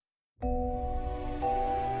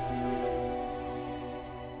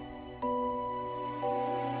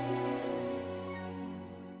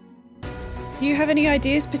Do you have any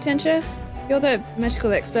ideas, Potentia? You're the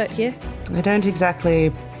magical expert here. I don't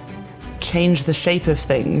exactly change the shape of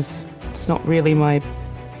things. It's not really my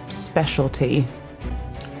specialty.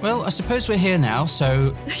 Well, I suppose we're here now,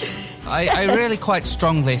 so I really quite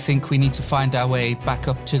strongly think we need to find our way back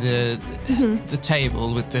up to the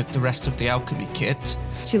table with the rest of the alchemy kit.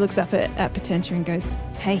 She looks up at Potentia and goes,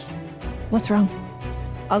 "Hey, what's wrong?"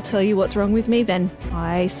 "I'll tell you what's wrong with me then.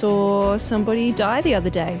 I saw somebody die the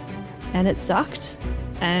other day, and it sucked,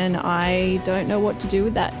 and I don't know what to do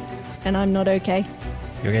with that, and I'm not okay."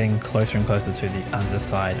 You're getting closer and closer to the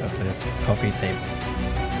underside of this coffee table.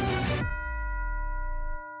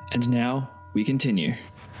 And now we continue.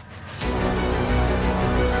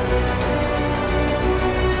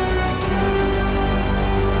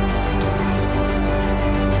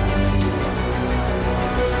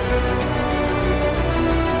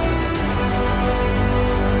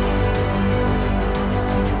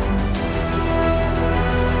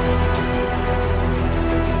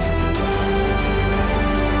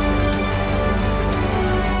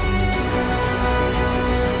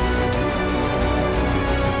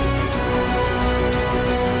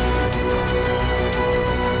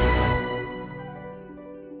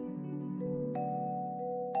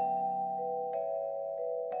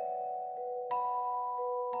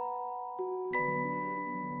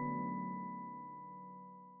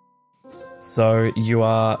 So you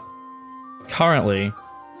are currently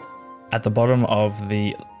at the bottom of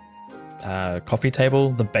the coffee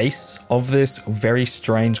table, the base of this very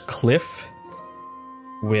strange cliff,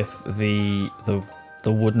 with the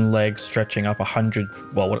wooden legs stretching up 100,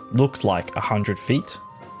 well, what looks like 100 feet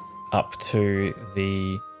up to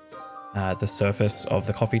the surface of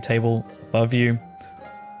the coffee table above you.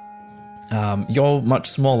 You're much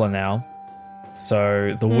smaller now,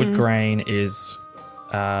 so the wood grain is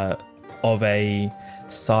of a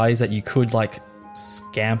size that you could like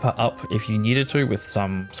scamper up if you needed to with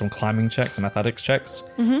some climbing checks and athletics checks.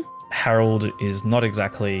 Harold is not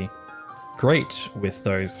exactly great with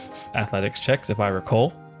those athletics checks, if I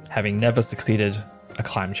recall, having never succeeded a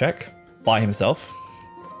climb check by himself.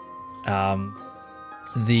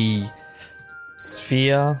 The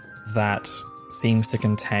sphere that seems to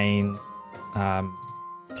contain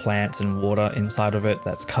plants and water inside of it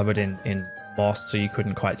that's covered in moss, so you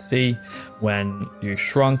couldn't quite see. When you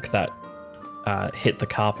shrunk, that hit the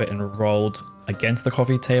carpet and rolled against the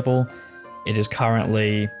coffee table. It is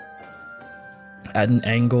currently at an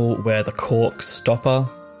angle where the cork stopper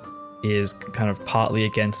is kind of partly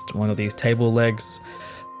against one of these table legs.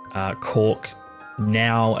 Cork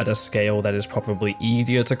now at a scale that is probably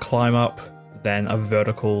easier to climb up than a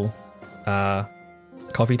vertical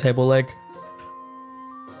coffee table leg.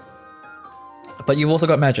 But you've also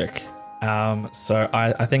got magic. So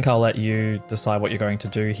I think I'll let you decide what you're going to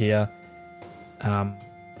do here.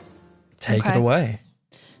 Take it away.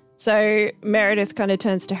 So Meredith kind of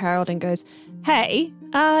turns to Harold and goes, "Hey,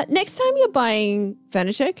 next time you're buying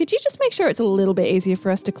furniture, could you just make sure it's a little bit easier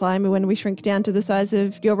for us to climb when we shrink down to the size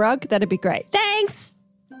of your rug? That'd be great. Thanks!"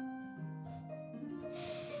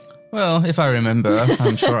 Well, if I remember,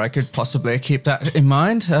 I'm sure I could possibly keep that in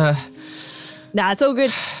mind. Nah, it's all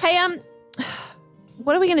good. Hey,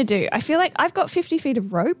 what are we going to do? I feel like I've got 50 feet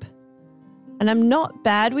of rope and I'm not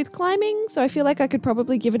bad with climbing, so I feel like I could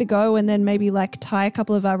probably give it a go and then maybe like tie a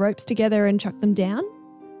couple of our ropes together and chuck them down.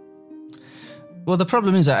 Well, the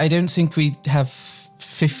problem is that I don't think we have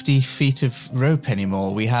 50 feet of rope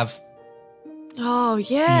anymore. We have... Oh,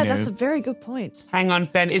 yeah, that's a very good point. Hang on,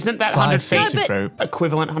 Ben. Isn't that 100 feet of rope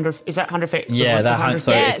equivalent? 100? Is that 100 feet? Yeah, that 100.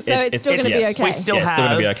 So it's still going to be okay. We still have still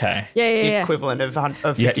going to be okay. the equivalent of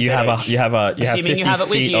 50 You have 50 you have it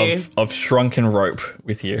with feet you. of shrunken rope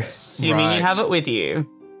with you. Assuming you have it with you.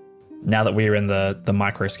 Now that we're in the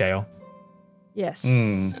micro scale. Yes.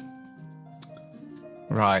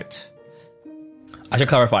 Right. I should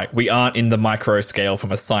clarify, we aren't in the micro scale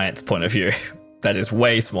from a science point of view. That is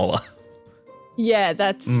way smaller. Yeah,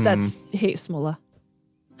 that's heaps smaller.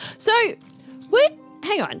 So,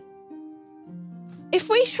 hang on. If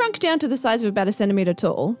we shrunk down to the size of about a centimetre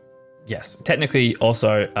tall... Yes. Technically,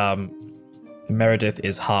 also, Meredith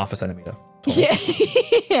is half a centimetre tall. Yeah,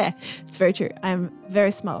 yeah, it's very true. I'm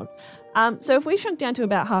very small. So if we shrunk down to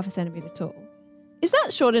about half a centimetre tall, is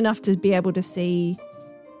that short enough to be able to see,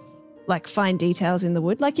 like, fine details in the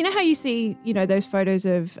wood? Like, you know how you see, those photos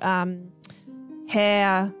of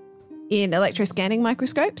hair in electroscanning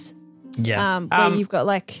microscopes? Yeah. Where you've got,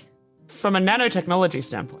 like... From a nanotechnology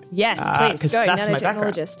standpoint. Yes, please, go, that's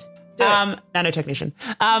nanotechnologist. Nanotechnician.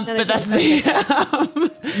 But that's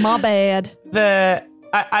the... My bad.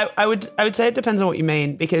 I would say it depends on what you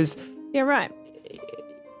mean, because... Yeah, right.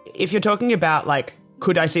 if you're talking about like,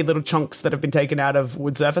 could I see little chunks that have been taken out of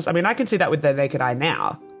wood surface? I mean, I can see that with the naked eye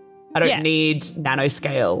now. I don't need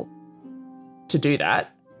nanoscale to do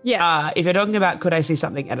that. Yeah. If you're talking about could I see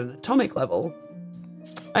something at an atomic level,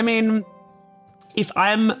 I mean, if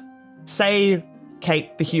I'm, say,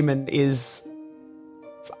 Kate the human is,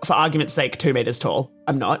 for argument's sake, 2 meters tall.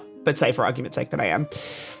 I'm not, but say for argument's sake that I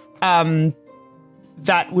am.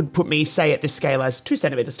 That would put me, say, at this scale as 2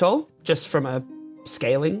 centimeters tall, just from a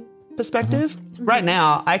scaling perspective. Mm-hmm. Right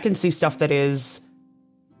now, I can see stuff that is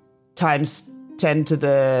times 10 to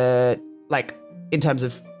the, like, in terms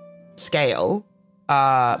of scale,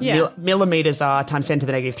 millimeters are times 10 to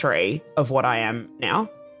the negative 3 of what I am now.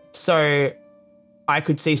 So I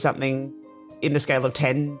could see something in the scale of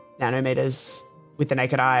 10 nanometers with the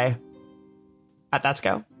naked eye at that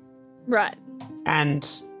scale. Right. And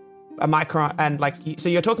a micron, and like, so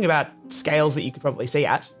you're talking about scales that you could probably see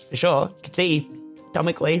at, for sure. You could see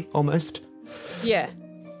atomically, almost. Yeah.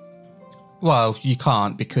 Well, you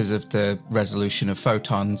can't because of the resolution of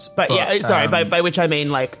photons. But yeah, sorry, by which I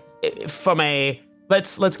mean, like, from a,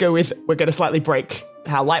 let's go with, we're going to slightly break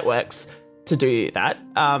how light works to do that.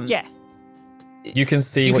 Yeah. You can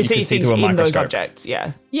see You what can you see can see things through a in those microscope. objects,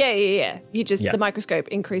 yeah. Yeah. You just, Yeah. the microscope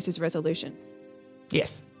increases resolution.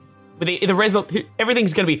 Yes. But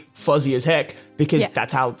everything's going to be fuzzy as heck because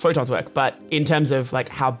that's how photons work. But in terms of like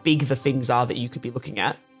how big the things are that you could be looking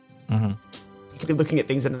at, you could be looking at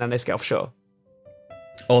things at a nanoscale for sure.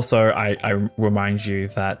 Also, I remind you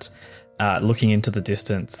that looking into the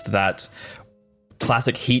distance, that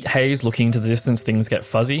classic heat haze, looking into the distance, things get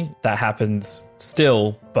fuzzy. That happens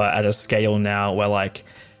still, but at a scale now where, like,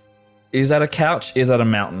 is that a couch? Is that a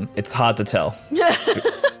mountain? It's hard to tell. Yeah,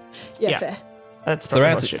 Yeah. fair. That's So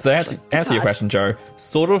answer your question, Joe.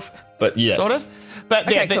 Sort of, but yes. Sort of. But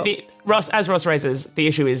Okay, yeah, cool. as Ross raises, the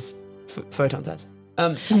issue is photon size. More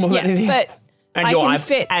than Yeah, anything. but and I can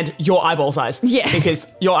fit. and your eyeball size. Yeah. Because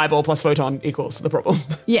your eyeball plus photon equals the problem.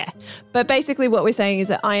 Yeah, but basically what we're saying is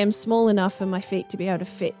that I am small enough for my feet to be able to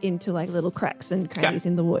fit into like little cracks and crannies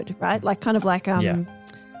in the wood, right? Like kind of like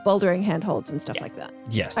bouldering handholds and stuff like that.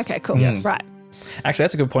 Yes. Okay, cool. Yes. Right. Actually,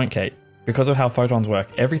 that's a good point, Kate. Because of how photons work,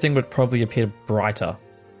 everything would probably appear brighter.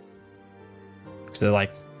 Because they're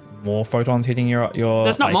like more photons hitting your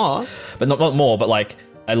There's not like, more. But not more, but like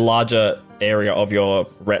a larger area of your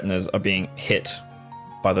retinas are being hit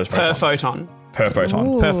by those Per photons. photon. Per photon.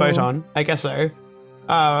 Ooh. Per photon. I guess so.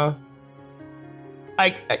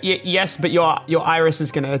 Yes, but your iris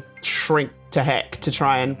is going to shrink to heck to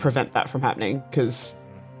try and prevent that from happening because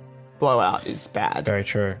blowout is bad. Very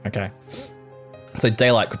true. Okay. So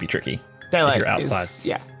daylight could be tricky. Daylight if you're outside.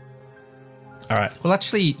 yeah. All right. Well,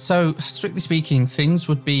 actually, so strictly speaking, things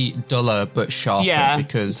would be duller but sharper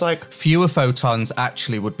because it's like- fewer photons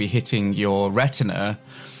actually would be hitting your retina.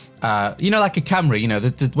 Like a camera,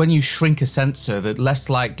 when you shrink a sensor, the less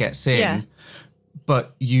light gets in,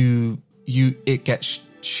 but it gets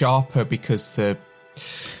sharper because the...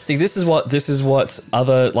 See, this is what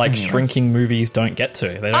other like shrinking movies don't get to.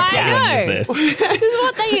 They don't get any of this. This is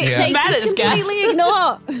what they Matters, just completely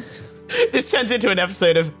ignore. This turns into an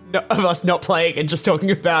episode of us not playing and just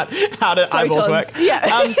talking about how do eyeballs work.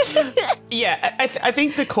 Yeah. I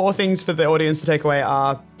think the core things for the audience to take away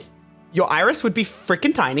are your iris would be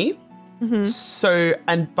freaking tiny. Mm-hmm. So,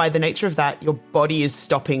 and by the nature of that, your body is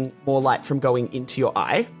stopping more light from going into your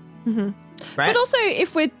eye. Mm-hmm. Right? But also,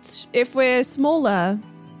 if we're smaller,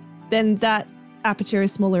 then that aperture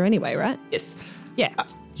is smaller anyway, right? Yes. Yeah.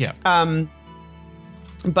 Yeah.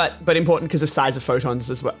 But important because of size of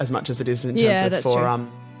photons as much as it is in terms of that's for true.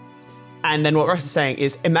 And then what Ross is saying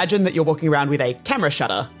is imagine that you're walking around with a camera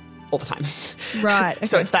shutter all the time. Right. Okay.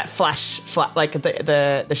 So it's that flash like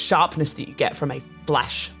the sharpness that you get from a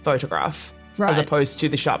flash photograph Right. as opposed to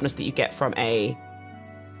the sharpness that you get from a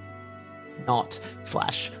not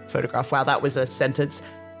flash photograph. Wow, that was a sentence.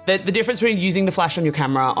 The difference between using the flash on your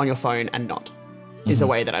camera on your phone and not is a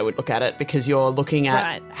way that I would look at it because you're looking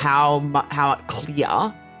at how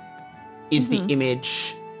clear is the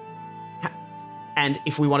image, and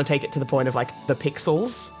if we want to take it to the point of like the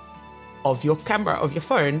pixels of your camera of your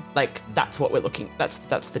phone, like that's what we're looking. That's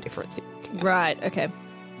the difference that you're looking at. Right. Okay.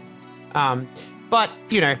 But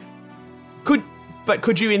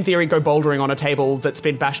could you in theory go bouldering on a table that's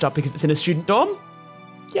been bashed up because it's in a student dorm?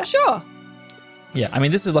 Yeah. Sure. Yeah, I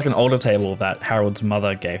mean, this is like an older table that Harold's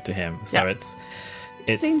mother gave to him, so it's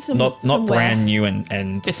Seen some- not somewhere. brand new and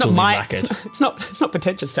It's fully not lacquered. it's not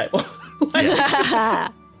pretentious table.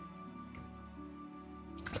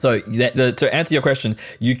 So to answer your question,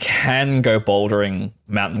 you can go bouldering,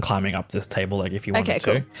 mountain climbing up this table, like if you wanted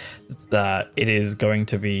Okay, to. It is going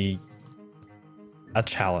to be a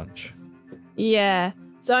challenge. Yeah.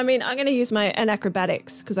 So, I mean, I'm going to use an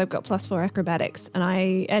acrobatics because I've got +4 acrobatics.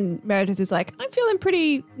 And Meredith is like, I'm feeling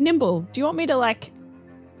pretty nimble. Do you want me to, like,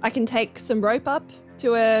 I can take some rope up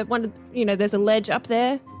to there's a ledge up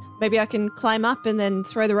there. Maybe I can climb up and then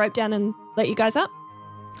throw the rope down and let you guys up?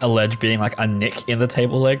 A ledge being like a nick in the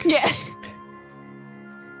table leg? Yeah.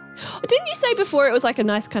 Didn't you say before it was like a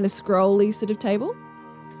nice kind of scrolly sort of table?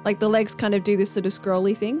 Like the legs kind of do this sort of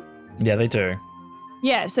scrolly thing? Yeah, they do.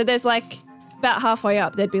 Yeah, so there's like about halfway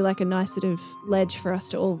up, there'd be like a nice sort of ledge for us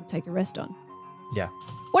to all take a rest on. Yeah.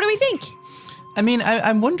 What do we think? I mean,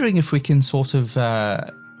 I'm wondering if we can sort of so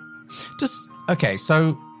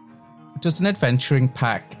does an adventuring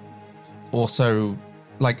pack also,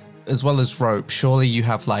 like, as well as rope, surely you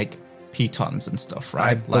have like pitons and stuff,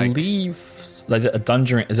 right? I believe is it a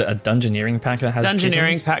dungeoneering pack that has Dungeoneering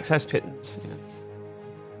pitons? packs has pitons. Yeah.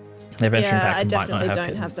 The adventuring pack I might definitely not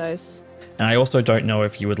don't have pitons. those. And I also don't know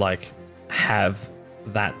if you would like have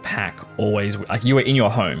that pack always, like you were in your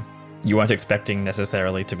home. You weren't expecting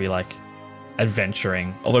necessarily to be like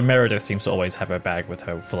adventuring. Although Meredith seems to always have her bag with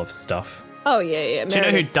her full of stuff. Oh, yeah. Do you know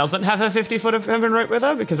who doesn't have her 50 foot of hempen rope with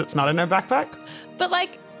her because it's not in her backpack? But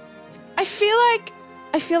like, I feel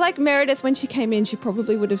like Meredith, when she came in, she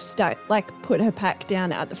probably would have put her pack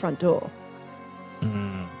down at the front door.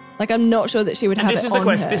 Like, I'm not sure that she would have This it is the on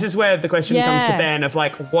question. her. This is where the question comes to Yeah. Ben of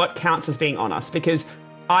like, what counts as being on us? Because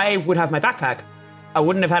I would have my backpack. I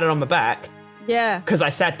wouldn't have had it on my back Yeah. because I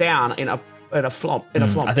sat down in a flomp.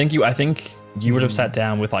 I think you would have sat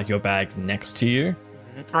down with like your bag next to you.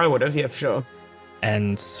 I would have, yeah, for sure.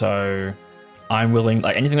 And so I'm willing,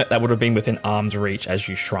 like anything that would have been within arm's reach as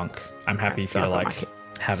you shrunk, I'm happy for you to like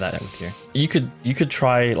have that with you. You could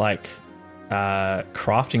try like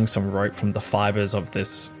crafting some rope from the fibers of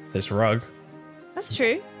this rug. That's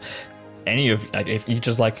true. Any of like if you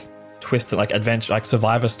just like twist it like adventure, like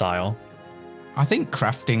Survivor style. I think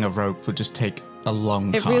crafting a rope would just take a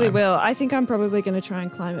long It time. really will. I think I'm probably going to try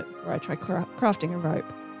and climb it before I try crafting a rope.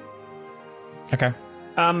 Okay.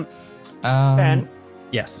 Ben,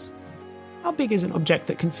 Yes. how big is an object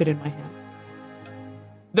that can fit in my hand?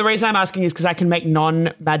 The reason I'm asking is because I can make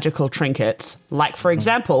non-magical trinkets, like, for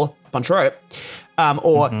example, a bunch of rope,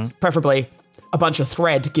 or preferably a bunch of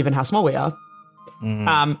thread, given how small we are.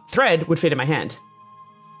 Thread would fit in my hand.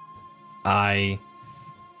 I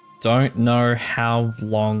don't know how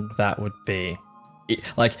long that would be.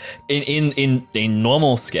 Like in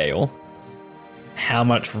normal scale, how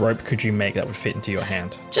much rope could you make that would fit into your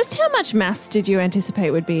hand? Just how much maths did you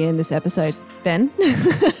anticipate would be in this episode, Ben?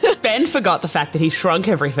 Ben forgot the fact that he shrunk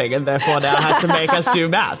everything and therefore now has to make us do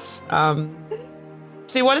maths.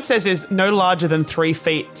 See, what it says is no larger than 3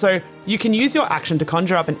 feet. So you can use your action to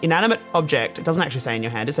conjure up an inanimate object. It doesn't actually say in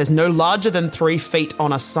your hand. It says no larger than 3 feet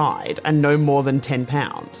on a side and no more than 10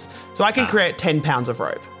 pounds. So I can create 10 pounds of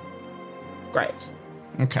rope. Great.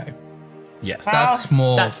 Okay. Yes. That's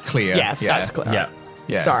more clear. Yeah, that's clear.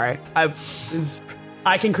 Yeah. Sorry.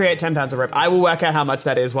 I can create 10 pounds of rope. I will work out how much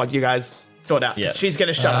that is while you guys sort out. Yes. She's going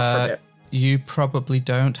to shut up for a bit. You probably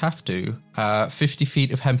don't have to. 50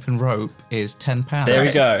 feet of hempen rope is 10 pounds. There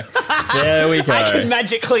we go. There we go. I can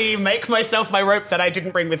magically make myself my rope that I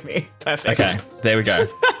didn't bring with me. Perfect. Okay, there we go.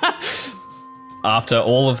 After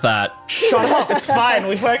all of that, Shut up. It's fine.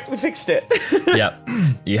 We fixed it. yep,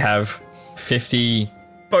 you have 50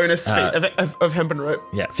 Bonus feet of hempen rope.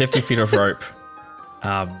 50 feet of rope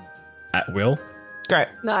at will. Great.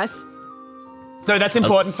 Nice. So that's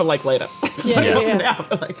important for like later. Yeah. Now,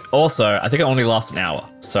 but, like, Also, I think it only lasts an hour.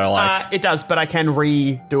 So like, it does, but I can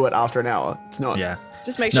redo it after an hour. It's not. yeah.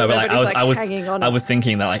 Just make sure No, but like, nobody's hanging on. I was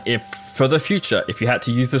thinking that like, if for the future, if you had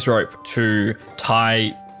to use this rope to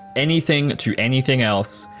tie anything to anything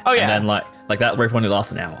else, Oh, yeah. and then like that rope only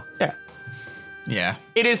lasts an hour. Yeah. Yeah.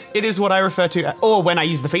 It is what I refer to, or when I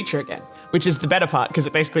use the feature again, which is the better part because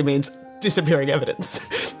it basically means disappearing evidence,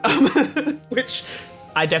 which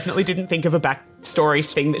I definitely didn't think of a backstory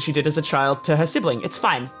thing that she did as a child to her sibling. It's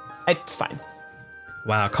fine. It's fine.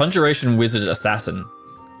 Wow, conjuration wizard assassin.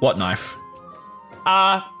 What knife?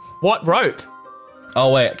 What rope?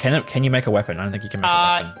 Oh wait, can you make a weapon? I don't think you can make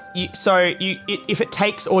a weapon. If it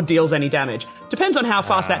takes or deals any damage, depends on how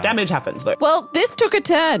fast that damage happens, though. Well, this took a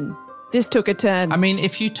turn. I mean,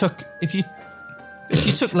 if you took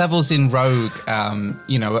levels in rogue,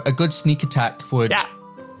 a good sneak attack would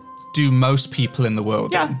do most people in the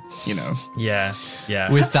world. Yeah.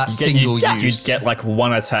 Yeah. With that single use. You'd get like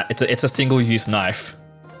one attack. It's a single use knife.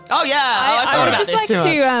 Oh yeah, I would just like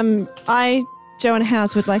to. Joanna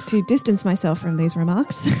House, would like to distance myself from these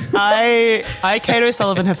remarks. I, Kate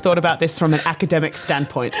O'Sullivan, have thought about this from an academic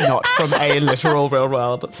standpoint, not from a literal real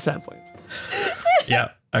world standpoint.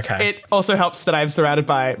 Yeah. Okay. It also helps that I'm surrounded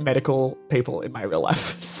by medical people in my real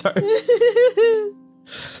life. So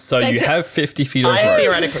So you have 50 feet of I rope.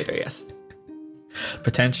 theoretically do, yes.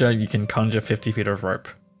 Potential, you can conjure 50 feet of rope.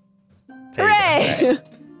 There you go. Hooray!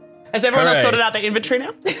 Has everyone else Hooray. sorted out their inventory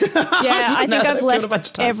now? Yeah, I think No, I've give it a bunch left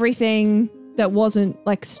of time. everything that wasn't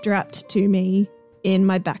like strapped to me in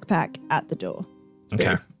my backpack at the door.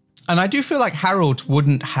 Okay. And I do feel like Harold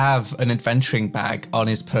wouldn't have an adventuring bag on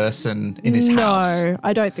his person in his house. No,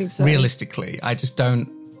 I don't think so. Realistically, I just don't.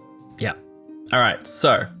 Yeah. All right.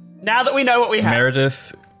 So, Now that we know what we have,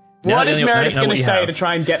 Meredith. what is Meredith going to say have. to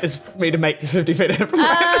try and get me to make this 50 feet from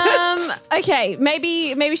Okay,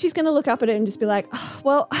 maybe she's going to look up at it and just be like, "Oh,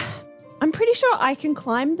 well, I'm pretty sure I can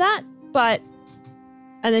climb that, but,"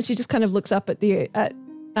 and then she just kind of looks up at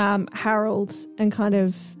Harold and kind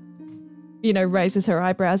of, raises her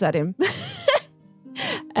eyebrows at him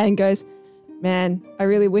and goes, "Man, I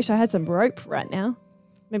really wish I had some rope right now.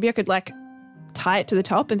 Maybe I could tie it to the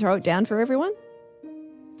top and throw it down for everyone."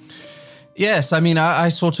 Yes, I mean, I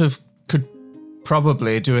sort of could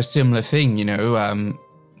probably do a similar thing,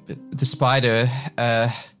 The spider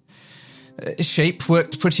shape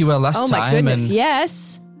worked pretty well last Oh time. my goodness, and,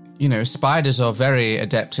 yes. Spiders are very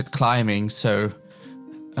adept at climbing, so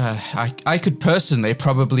I could personally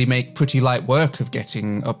probably make pretty light work of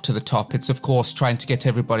getting up to the top. It's, of course, trying to get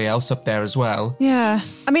everybody else up there as well. Yeah.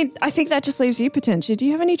 I mean, I think that just leaves you, Potentia. Do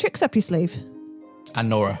you have any tricks up your sleeve? And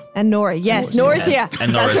Nora. And Nora, yes. Nora's here.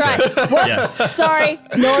 And Nora's That's right. Whoops. Yeah. Sorry.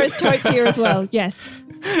 Nora's totes here as well. Yes.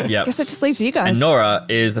 Yeah. Guess that just leaves you guys. And Nora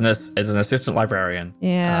is an assistant librarian.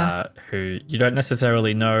 Yeah. Who you don't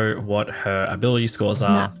necessarily know what her ability scores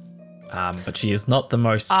are. But she is not the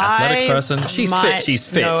most athletic person. She's fit. She's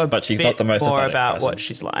fit, but she's not the most more athletic about person. what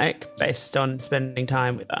she's like based on spending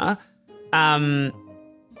time with her.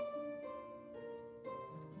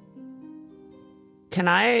 Can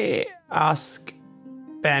I ask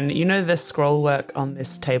Ben? You know the scroll work on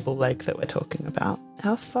this table leg that we're talking about.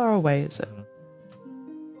 How far away is it?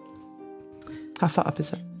 How far up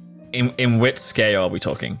is it? In which scale are we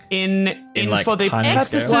talking? In like, for the timing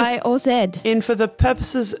purposes scale? Y or Z. In for the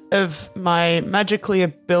purposes of my magical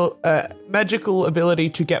ability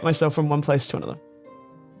to get myself from one place to another.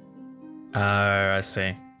 I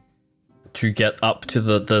see. To get up to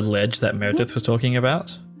the ledge that Meredith was talking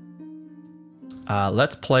about.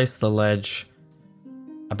 Let's place the ledge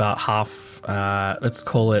about half. Let's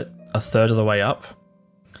call it a third of the way up.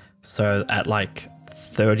 So at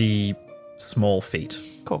 30 small feet.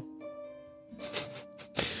 Cool.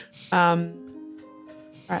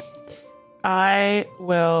 Right. I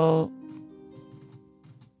will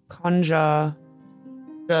conjure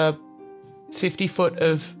a 50 foot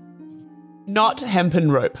of not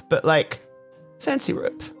hempen rope, but fancy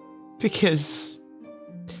rope.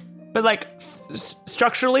 But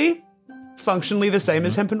structurally, functionally the same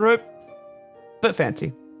as hempen rope, but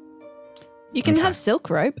fancy. You can have silk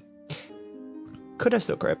rope. Could have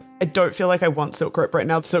silk rope. I don't feel like I want silk rope right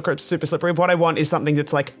now. Silk rope's super slippery. What I want is something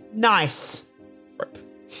that's nice rope.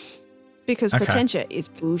 Because Okay. Potentia is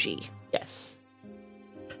bougie. Yes.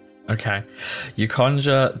 Okay. You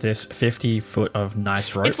conjure this 50 foot of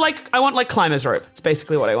nice rope. It's I want climber's rope. It's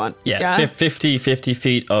basically what I want. Yeah, 50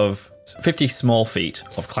 feet of 50 small feet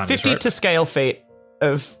of climbers 50 rope. to scale feet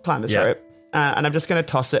of climber's Yeah. rope. And I'm just going to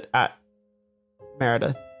toss it at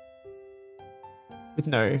Merida. With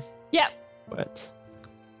no Yep. words.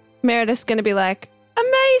 Meredith's going to be like,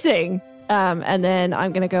 amazing. And then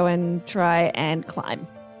I'm going to go and try and climb.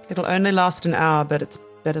 It'll only last an hour, but it's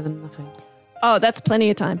better than nothing. Oh, that's plenty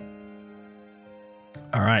of time.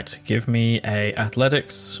 All right, give me a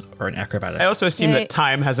athletics or an acrobatics. I also assume Okay. that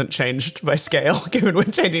time hasn't changed by scale, given we're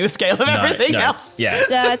changing the scale of everything else. Yeah,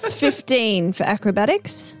 That's 15 for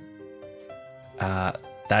acrobatics.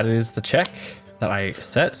 that is the check that I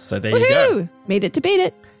set. So there you go. Woohoo! Meet it to beat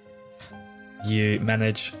it. You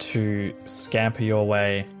manage to scamper your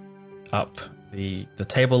way up the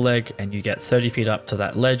table leg, and you get 30 feet up to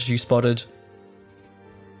that ledge you spotted.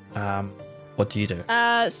 What do you do?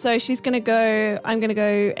 So she's going to go, I'm going to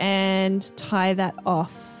go and tie that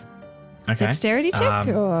off. Okay. Dexterity check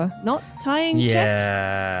or not tying check?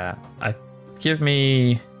 Yeah. Give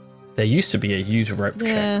me. There used to be a use rope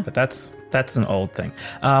Yeah. check, but that's an old thing.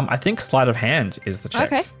 I think sleight of hand is the check.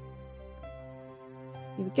 Okay.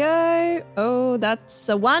 Here we go. Oh, that's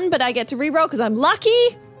a 1, but I get to reroll because I'm lucky.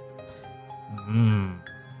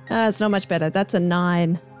 It's not much better. That's a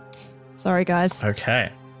 9. Sorry, guys.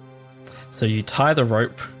 Okay. So you tie the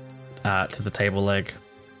rope to the table leg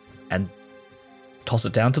and toss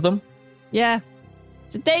it down to them. Yeah.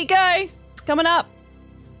 So there you go. Coming up.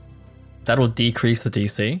 That'll decrease the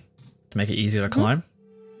DC. to make it easier to climb.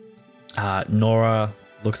 Nora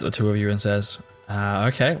looks at the two of you and says,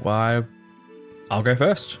 okay, well, I'll go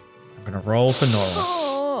first. I'm going to roll for Nora.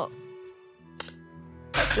 Oh.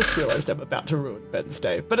 I just realised I'm about to ruin Ben's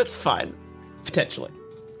day, but it's fine. Potentially.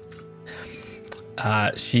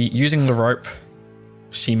 She, using the rope,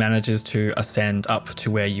 she manages to ascend up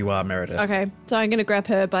to where you are, Meredith. Okay, so I'm going to grab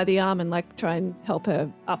her by the arm and like try and help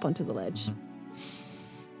her up onto the ledge.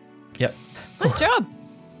 Yep. Nice job.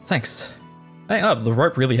 Thanks. Hey, the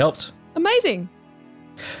rope really helped. Amazing.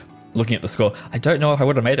 Looking at the score, I don't know if I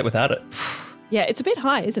would have made it without it. Yeah, it's a bit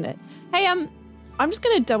high, isn't it? Hey, I'm just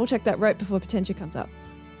going to double check that rope before Potentia comes up.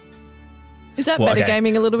 Is that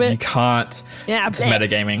metagaming a little bit? You can't. Yeah, it's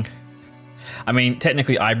metagaming. I mean,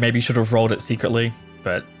 technically, I maybe should have rolled it secretly,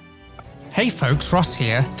 but... Hey folks, Ross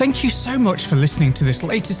here. Thank you so much for listening to this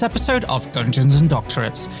latest episode of Dungeons and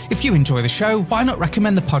Doctorates. If you enjoy the show, why not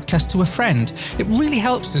recommend the podcast to a friend? It really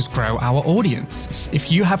helps us grow our audience.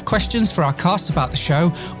 If you have questions for our cast about the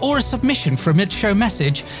show or a submission for a mid-show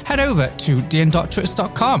message, head over to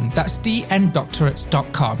dndoctorates.com. That's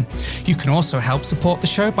dndoctorates.com. You can also help support the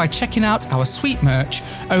show by checking out our sweet merch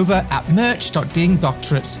over at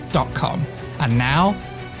merch.dndoctorates.com. And now,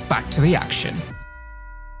 back to the action.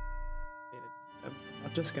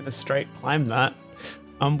 I'm just going to straight climb that.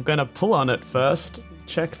 I'm going to pull on it first.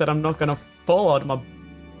 Check that I'm not going to fall out of my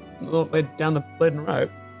down the bleeding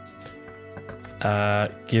rope.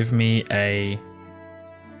 Give me a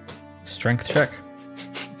strength check.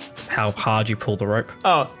 How hard you pull the rope.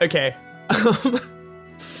 Oh, okay.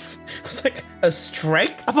 It's like a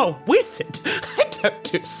strength? I'm a wizard. I don't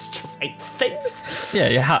do strength things.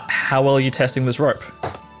 Yeah. How well are you testing this rope?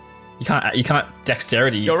 You can't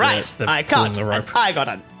dexterity. You're right. I can't. The rope. I got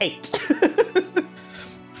an 8.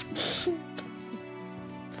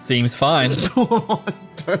 Seems fine.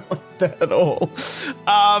 Don't like that at all.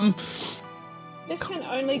 This can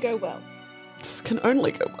only go well. This can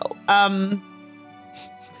only go well.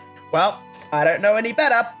 Well, I don't know any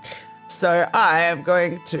better. So I am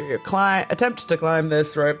going to attempt to climb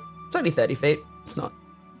this rope. It's only 30 feet. It's not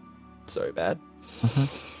so bad.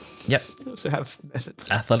 Mm-hmm. Yep. I also have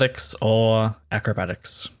methods. Athletics or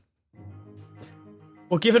acrobatics?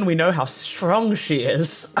 Well, given we know how strong she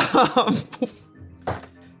is,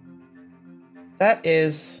 that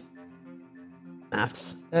is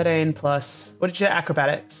maths. 13 plus, what did you say,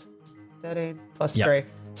 acrobatics? 13 plus 3.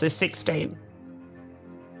 So 16.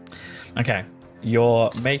 Okay.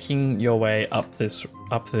 You're making your way up this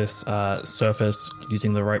surface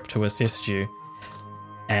using the rope to assist you,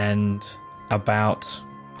 and about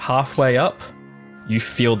halfway up, you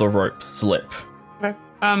feel the rope slip. Okay.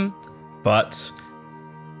 But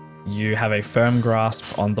you have a firm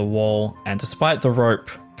grasp on the wall, and despite the rope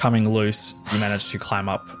coming loose, you manage to climb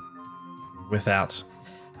up without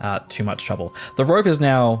too much trouble. The rope is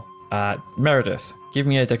now Meredith. Give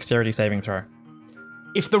me a dexterity saving throw.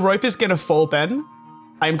 If the rope is going to fall, Ben,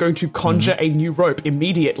 I'm going to conjure a new rope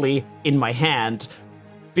immediately in my hand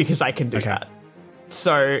because I can do that.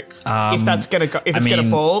 So if that's going to go, if it's going to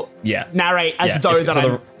fall, narrate as though that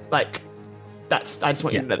I'm like, that's, I just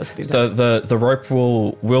want you to know this. So the rope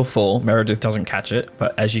will fall. Meredith doesn't catch it,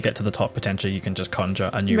 but as you get to the top, potentially you can just conjure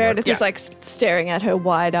a new Meredith rope. is like staring at her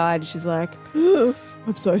wide-eyed. She's like, oh,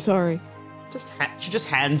 I'm so sorry. She just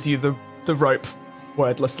hands you the rope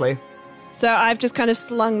wordlessly. So I've just kind of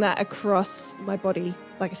slung that across my body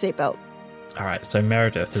like a seatbelt. All right. So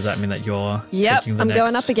Meredith, does that mean that you're Yep, taking the I'm next...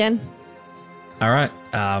 going up again. All right.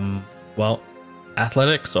 Well,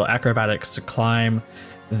 athletics or acrobatics to climb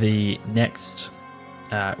the next,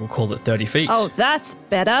 we'll call it 30 feet. Oh, that's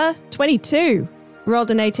better. 22.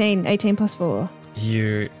 Rolled an 18. 18 plus 4.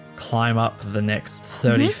 You climb up the next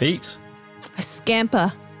 30 feet. I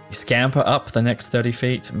scamper. You scamper up the next 30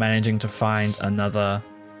 feet, managing to find another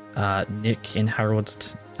nick in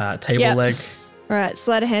Harold's table leg. All right.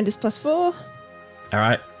 Sleight of hand is plus 4. All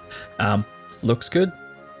right. Looks good.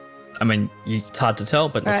 I mean, it's hard to tell,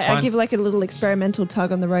 but it looks fine. I give like a little experimental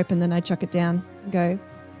tug on the rope and then I chuck it down and go,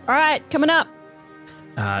 all right, coming up.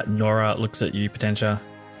 Nora looks at you, Potentia.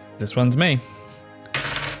 This one's me.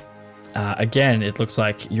 Again, it looks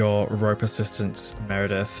like your rope assistant,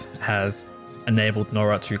 Meredith, has enabled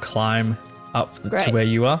Nora to climb up to where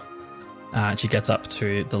you are. She gets up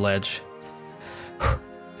to the ledge.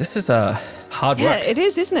 This is hard work. Yeah, it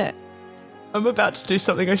is, isn't it? I'm about to do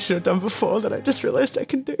something I should have done before that I just realized I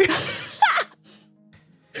can do.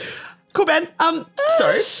 Cool, Ben.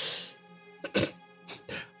 Sorry.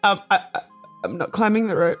 I'm not climbing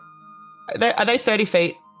the rope. Are they 30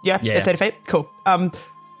 feet? Yeah, they're 30 feet. Cool.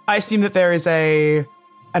 I assume that there is an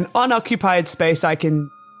unoccupied space I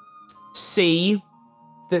can see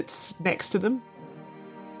that's next to them.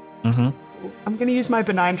 Mm-hmm. I'm going to use my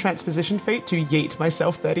benign transposition feat to yeet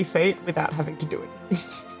myself 30 feet without having to do it.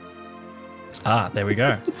 There we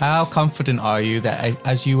go. How confident are you that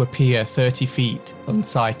as you appear 30 feet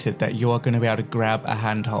unsighted that you are going to be able to grab a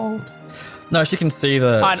handhold? No, she can see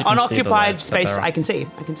the unoccupied space. I can see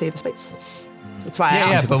the space. That's why I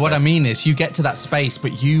asked. But what I mean is you get to that space,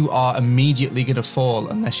 but you are immediately going to fall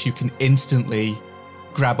unless you can instantly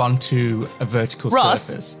grab onto a vertical Ross,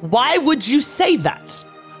 surface. why would you say that?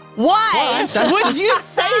 Why would you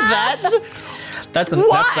say that? That's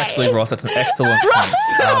actually, Ross, that's an excellent point.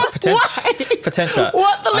 Potentia,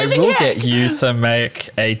 What the living I will heck? get you to make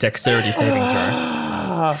a dexterity saving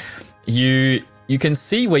throw. You can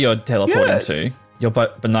see where you're teleporting to. You're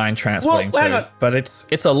benign transporting to. But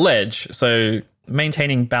it's a ledge, so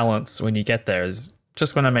maintaining balance when you get there is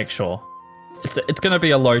just going to make sure. It's going to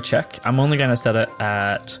be a low check. I'm only going to set it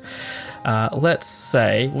at, let's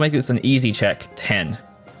say, we'll make this an easy check, 10.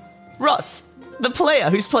 Ross, the player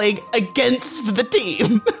who's playing against the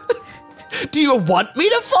team. Do you want me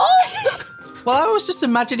to fall? Well, I was just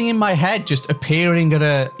imagining in my head just appearing at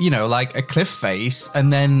a cliff face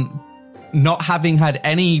and then not having had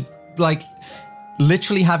any,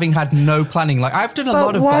 literally having had no planning. I've done a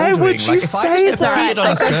lot of bouldering. If I just appeared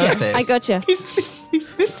on a surface. I gotcha. He's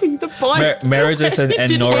missing the point. Meredith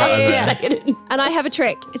and Nora are there. And I have a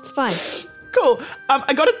trick. It's fine. Cool.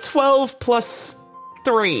 I got a 12 plus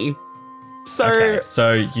 3.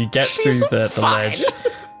 So you get through the ledge.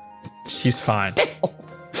 She's fine. The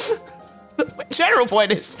general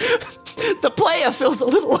point is the player feels a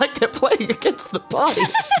little like they're playing against the party.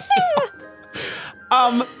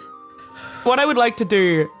 What I would like to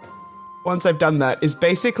do once I've done that is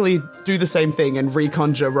basically do the same thing and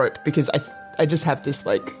reconjure rope, because I just have this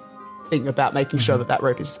thing about making sure that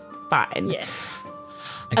rope is fine. Yeah.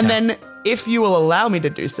 Okay. And then if you will allow me to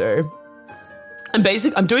do so,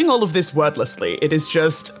 I'm doing all of this wordlessly. It is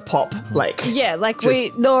just pop, Yeah,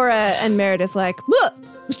 Nora and Meredith look.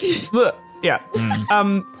 Yeah.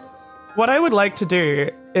 What I would like to do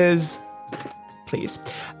is, please.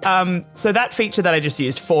 So that feature that I just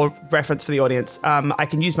used for reference for the audience, I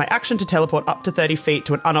can use my action to teleport up to 30 feet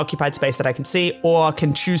to an unoccupied space that I can see, or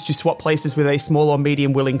can choose to swap places with a small or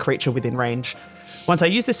medium willing creature within range. Once I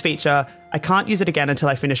use this feature, I can't use it again until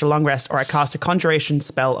I finish a long rest or I cast a conjuration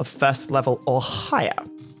spell of first level or higher.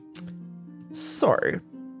 So,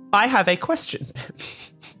 I have a question.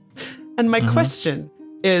 And my question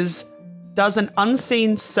is, does an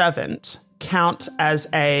unseen servant count as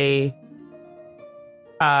an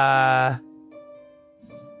ally?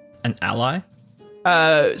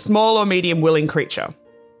 Small or medium willing creature?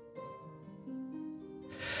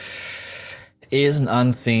 Is an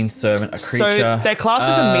unseen servant a creature? So their class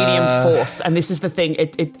is a medium force, and this is the thing.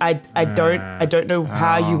 I don't know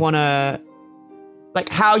how you want to,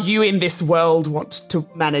 how you in this world want to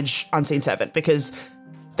manage unseen servant, because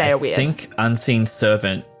they are weird. I think unseen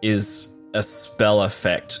servant is a spell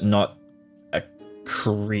effect, not a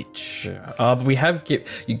creature. But we have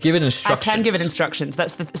you give it instructions. I can give it instructions.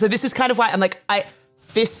 So this is kind of why I'm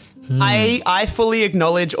I fully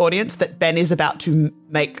acknowledge, audience, that Ben is about to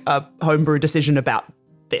make a homebrew decision about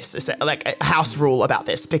this, a house rule about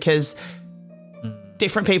this, because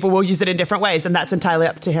different people will use it in different ways, and that's entirely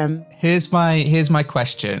up to him. Here's my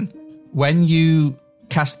question. When you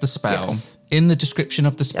cast the spell, in the description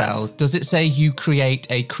of the spell, does it say you create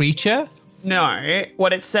a creature? No.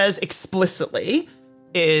 What it says explicitly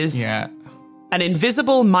is an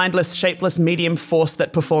invisible, mindless, shapeless medium force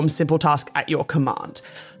that performs simple tasks at your command.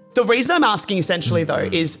 The reason I'm asking, essentially, though,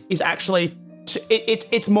 is actually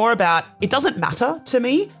it's more about, it doesn't matter to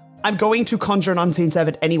me. I'm going to conjure an unseen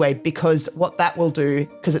servant anyway, because what that will do,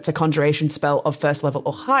 because it's a conjuration spell of first level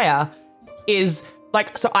or higher, is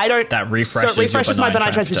so I don't. That refreshes my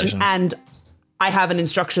benign transposition, and I have an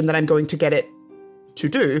instruction that I'm going to get it to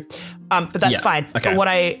do. But that's fine. Okay.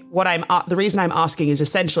 But the reason I'm asking is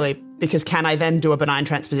essentially because can I then do a benign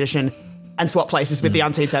transposition and swap places with the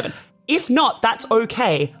unseen servant? If not, that's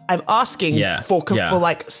okay. I'm asking for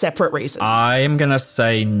separate reasons. I am gonna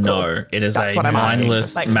say no. Cool. It is a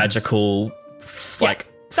mindless, magical,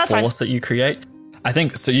 force that you create. I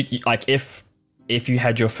think so. You if you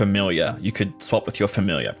had your familiar, you could swap with your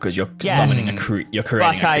familiar because you're summoning you're creating a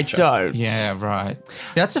creature. But I don't. Yeah, right.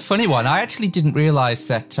 That's a funny one. I actually didn't realize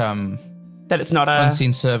that that it's not a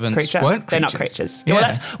unseen servants creature. Weren't creatures. They're not creatures.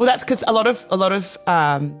 Yeah. Well, that's because a lot of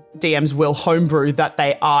DMs will homebrew that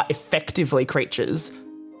they are effectively creatures,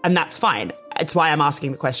 and that's fine. It's why I'm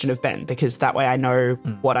asking the question of Ben, because that way I know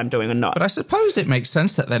what I'm doing or not. But I suppose it makes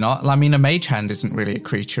sense that they're not. I mean, a mage hand isn't really a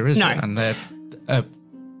creature, is it? And they're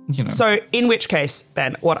you know. So, in which case,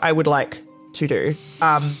 Ben, what I would like to do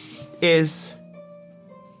is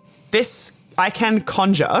this. I can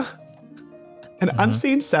conjure an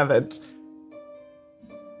unseen servant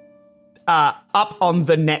up on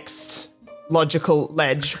the next logical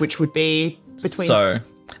ledge, which would be between.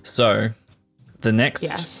 So the next,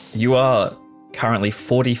 Yes. you are currently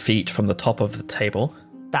 40 feet from the top of the table.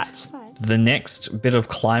 That's fine. The next bit of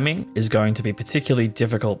climbing is going to be particularly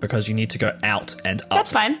difficult because you need to go out and up.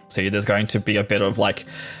 That's fine. So there's going to be a bit of like,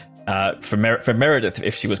 for Meredith,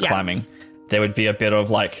 if she was Yeah. climbing, there would be a bit of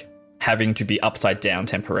like having to be upside down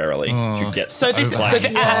temporarily to get So this- like, so the-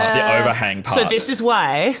 the overhang part. So this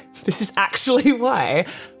is actually why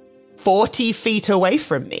 40 feet away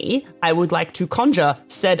from me, I would like to conjure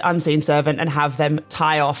said unseen servant and have them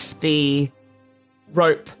tie off the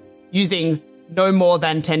rope using no more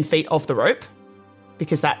than 10 feet of the rope,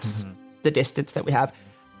 because that's the distance that we have.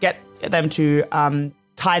 Get them to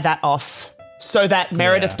tie that off so that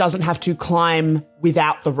Meredith doesn't have to climb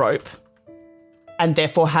without the rope and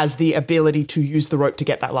therefore has the ability to use the rope to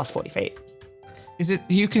get that last 40 feet. Is it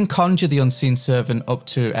you can conjure the unseen servant up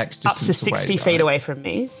to X Up distance to 60 away, feet right? away from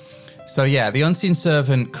me. So yeah, the unseen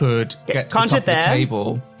servant could get to the top conjured of the there.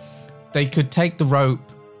 table. They could take the rope,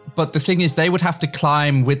 but the thing is they would have to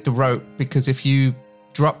climb with the rope, because if you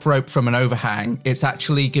drop rope from an overhang, it's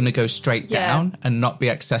actually going to go straight Yeah. down and not be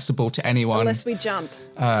accessible to anyone Unless we jump.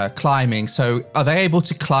 climbing. So are they able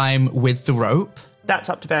to climb with the rope That's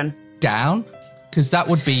up to Ben. down? Because that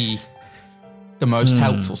would be the most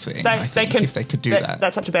helpful thing, I think, if they could do that.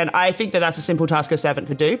 That's up to Ben. I think that that's a simple task a servant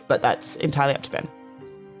could do, but that's entirely up to Ben.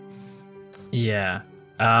 Yeah.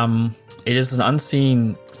 It is an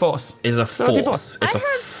unseen. Force. Is a unseen force. force. It's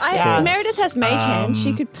a Yeah. Meredith has mage hand.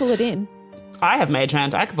 She could pull it in. I have mage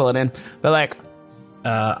hand. I could pull it in, but like,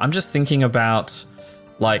 I'm just thinking about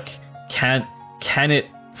like can it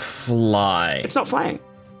fly? it's not flying.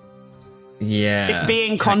 Yeah. It's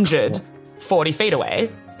being conjured 40 feet away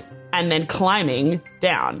and then climbing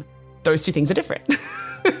down. Those two things are different.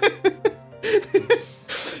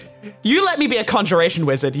 You let me be a conjuration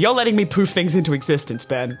wizard. You're letting me poof things into existence,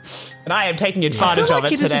 Ben. And I am taking I advantage feel of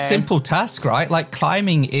like it it is today. a simple task, right? Like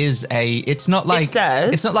climbing is it's not like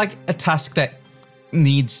says- it's not like a task that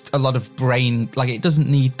needs a lot of brain, like it doesn't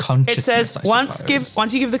need It consciousness. says I once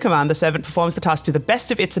suppose. you give the command, the servant performs the task to the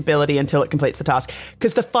best of its ability until it completes the task.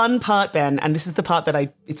 Because the fun part, Ben, and this is the part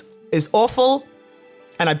that is awful,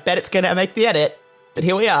 and I bet it's going to make the edit, but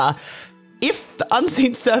here we are. If the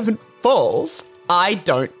unseen servant falls, I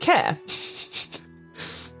don't care.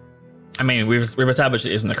 I mean, we've established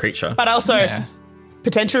it isn't a creature. But also, Yeah.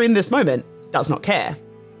 potentially in this moment, does not care.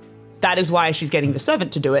 That is why she's getting the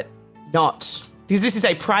servant to do it, not... Because this is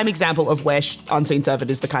a prime example of where unseen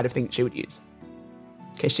servant is the kind of thing that she would use.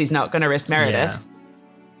 Because she's not going to risk Meredith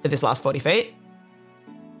for this last 40 feet.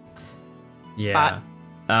 Yeah.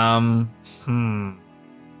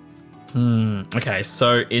 Okay,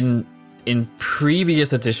 so in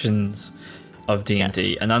previous editions of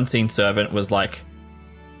D&D, an unseen servant was like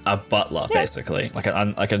a butler, basically, like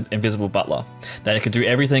an invisible butler, that it could do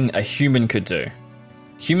everything a human could do.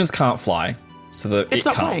 Humans can't fly, so that It's it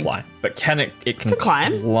not can't flying. fly, but it can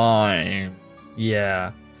climb. climb.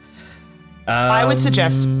 Yeah. I would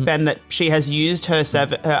suggest, Ben, that she has used her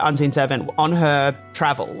unseen servant on her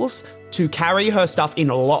travels to carry her stuff in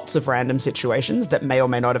lots of random situations that may or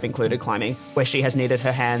may not have included climbing, where she has needed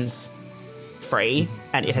her hands free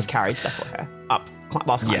and it has carried stuff for her up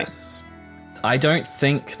whilst climbing. Yes. I don't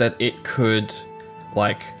think that it could,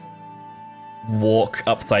 like, walk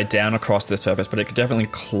upside down across the surface, but it could definitely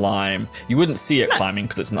climb. You wouldn't see it climbing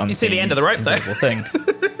because it's an unseen, see the end of the rope, though. invisible thing.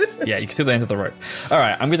 Yeah, you can see the end of the rope. All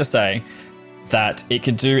right, I'm going to say that it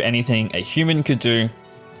could do anything a human could do,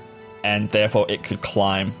 and therefore it could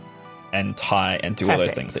climb and tie and do all those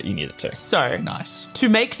Perfect. things that you need it to. So, Nice. to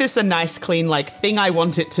make this a nice, clean, like, thing I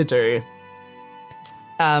want it to do,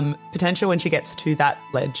 Potential, when she gets to that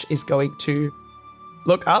ledge, is going to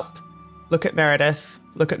look up, look at Meredith,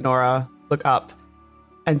 look at Nora, look up,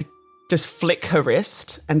 and just flick her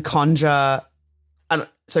wrist and conjure.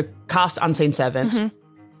 So cast Unseen Servant,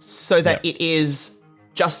 so that it is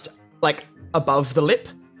just like above the lip,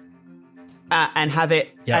 and have it.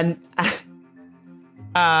 Yep. And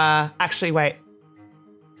actually, wait.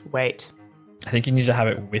 I think you need to have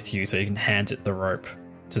it with you so you can hand it the rope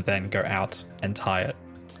to then go out and tie it.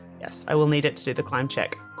 Yes, I will need it to do the climb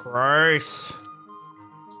check. Gross.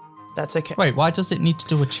 That's okay. Wait, why does it need to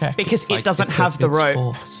do a check? Because It's it like- doesn't it's have the it's rope.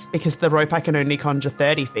 force. Because the rope I can only conjure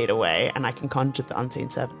 30 feet away, and I can conjure the Unseen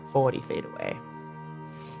Servant 40 feet away.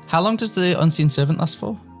 How long does the unseen servant last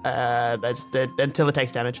for? Until it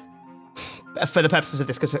takes damage. for the purposes of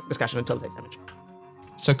this discussion until it takes damage.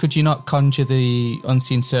 So could you not conjure the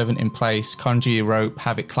unseen servant in place, conjure your rope,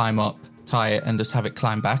 have it climb up, tie it, and just have it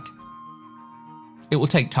climb back? It will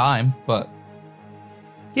take time, but...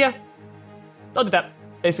 Yeah. I'll do that,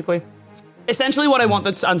 basically. Essentially what I want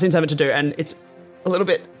the unseen servant to do, and it's a little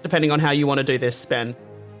bit depending on how you want to do this, Ben.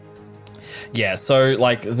 Yeah, so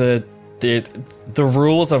like the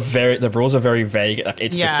rules are very vague. It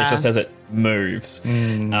just says it moves.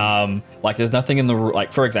 Like there's nothing in the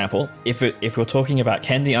like. For example, if we're talking about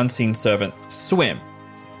can the unseen servant swim,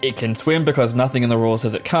 it can swim because nothing in the rules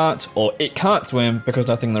says it can't, or it can't swim because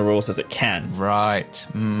nothing in the rules says it can. Right.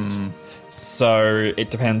 So it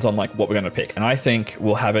depends on like what we're going to pick, and I think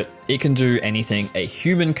we'll have it. It can do anything a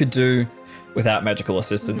human could do without magical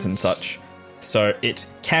assistance and such. So it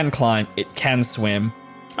can climb, it can swim.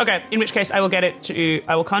 Okay, in which case I will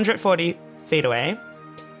conjure it 40 feet away.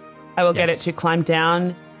 I will get it to climb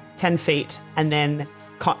down 10 feet and then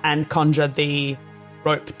conjure the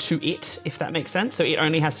rope to it, if that makes sense. So it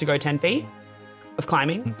only has to go 10 feet of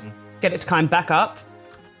climbing. Get it to climb back up,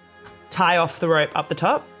 tie off the rope up the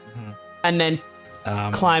top, and then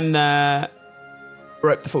climb the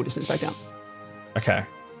rope the full distance back down. Okay.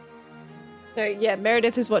 So yeah,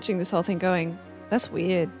 Meredith is watching this whole thing going, that's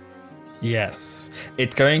weird. Yes.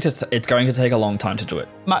 It's going to take a long time to do it.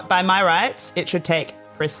 By my rights, it should take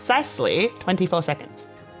precisely 24 seconds.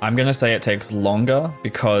 I'm going to say it takes longer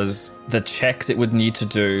because the checks it would need to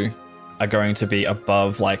do are going to be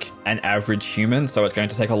above like an average human, so it's going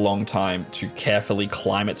to take a long time to carefully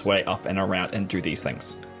climb its way up and around and do these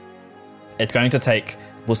things. It's going to take,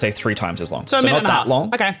 we'll say 3 times as long. So a minute not and a that half.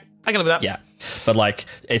 long. Okay, I can live with that. Yeah. But like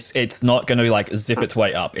it's not going to like zip its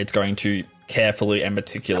way up. It's going to carefully and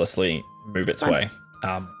meticulously move its way,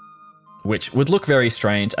 which would look very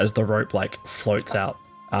strange as the rope like floats out.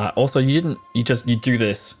 Also, you do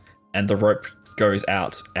this and the rope goes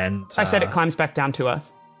out, and I said it climbs back down to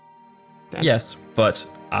us. Then. Yes, but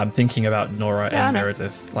I'm thinking about Nora and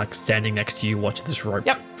Meredith like standing next to you, watch this rope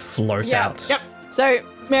float out. Yep. So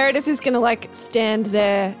Meredith is going to like stand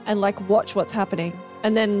there and like watch what's happening.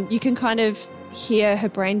 And then you can kind of hear her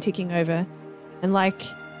brain ticking over. And like,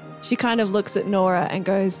 she kind of looks at Nora and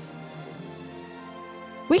goes,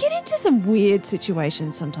 we get into some weird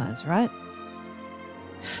situations sometimes, right?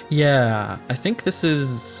 Yeah, I think this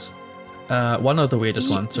is one of the weirdest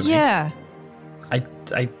ones to me. Yeah.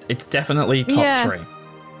 It's definitely top 3.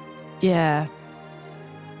 Yeah.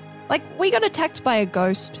 Like, we got attacked by a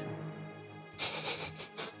ghost.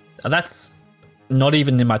 That's not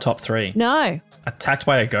even in my top 3. No. Attacked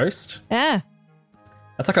by a ghost? Yeah.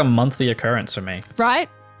 That's like a monthly occurrence for me. Right?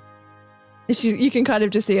 You can kind of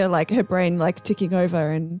just see her, like, her brain, like, ticking over,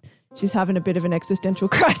 and she's having a bit of an existential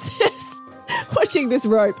crisis watching this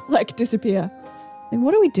rope, like, disappear. Like,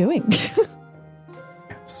 what are we doing?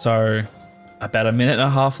 So, about a minute and a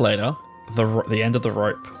half later, the end of the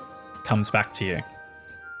rope comes back to you,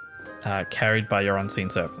 carried by your unseen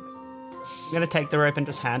servant. I'm going to take the rope and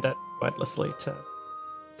just hand it wordlessly to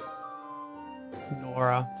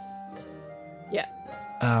Nora. Yeah.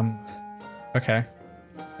 Okay.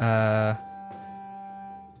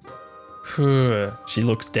 She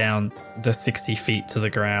looks down the 60 feet to the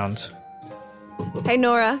ground. Hey,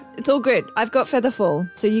 Nora, it's all good. I've got Featherfall,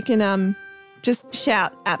 so you can just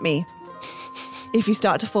shout at me if you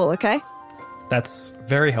start to fall, okay? That's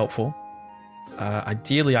very helpful.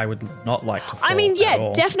 Ideally, I would not like to fall. I mean, yeah, at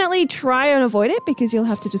all. definitely try and avoid it because you'll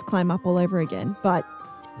have to just climb up all over again. But,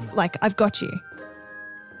 like, I've got you.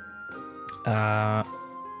 I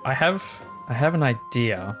have an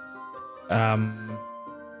idea.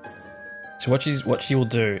 So what she will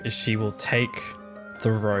do is she will take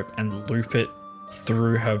the rope and loop it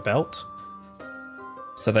through her belt,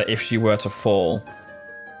 so that if she were to fall,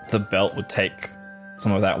 the belt would take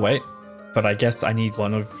some of that weight. But I guess I need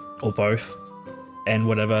one of or both, and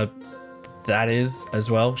whatever that is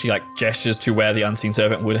as well. She like gestures to where the unseen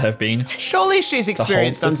servant would have been. Surely she's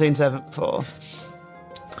experienced unseen servant before.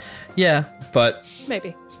 Yeah, but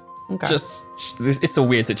Maybe. Okay. just it's a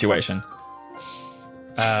weird situation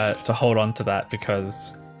to hold on to that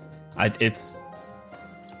because it's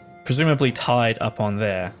presumably tied up on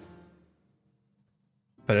there.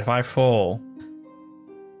 But if I fall,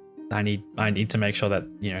 I need to make sure that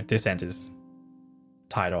this end is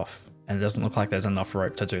tied off, and it doesn't look like there's enough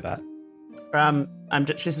rope to do that.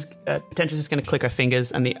 She's potentially just going to click her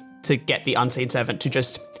fingers and to get the unseen servant to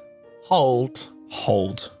just hold.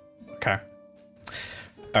 Okay.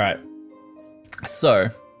 All right. So,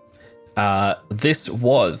 this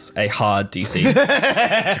was a hard DC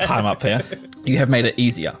to climb up there. You have made it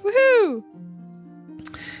easier. Woohoo!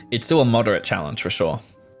 It's still a moderate challenge for sure.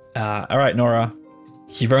 All right, Nora.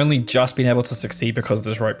 You've only just been able to succeed because of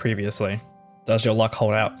this rope previously. Does your luck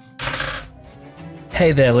hold out?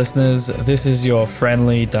 Hey there, listeners. This is your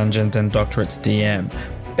friendly Dungeons and Doctorates DM,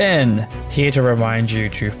 Ben, here to remind you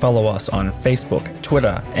to follow us on Facebook,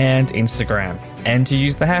 Twitter, and Instagram, and to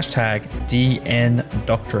use the hashtag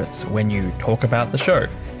DNDoctorates when you talk about the show.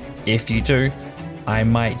 If you do, I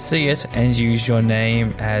might see it and use your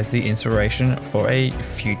name as the inspiration for a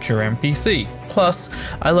future NPC. Plus,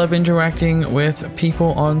 I love interacting with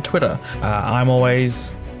people on Twitter. I'm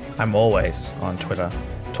always on Twitter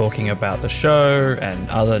talking about the show and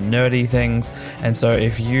other nerdy things. And so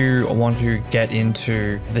if you want to get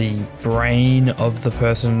into the brain of the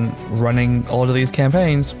person running all of these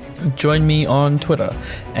campaigns, join me on Twitter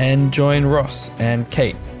and join Ross and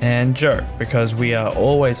Kate and Joe, because we are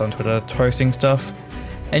always on Twitter posting stuff.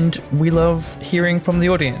 And we love hearing from the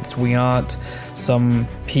audience. We aren't some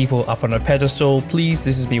people up on a pedestal. Please,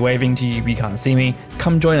 this is me waving to you. You can't see me.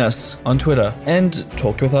 Come join us on Twitter and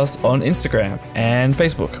talk with us on Instagram and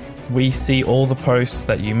Facebook. We see all the posts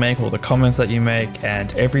that you make, all the comments that you make,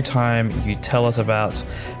 and every time you tell us about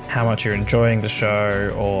how much you're enjoying the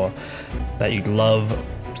show or that you love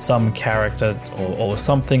some character or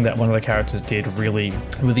something that one of the characters did really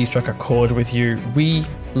struck a chord with you, we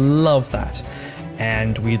love that.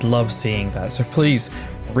 And we'd love seeing that. So please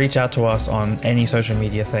reach out to us on any social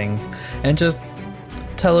media things and just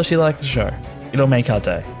tell us you like the show. It'll make our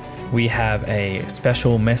day. We have a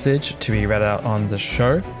special message to be read out on the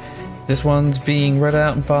show. This one's being read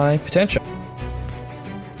out by Potentia.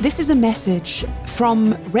 This is a message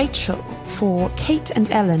from Rachel for Kate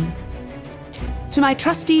and Ellen. To my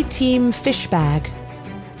trusty team Fishbag,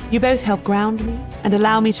 you both help ground me and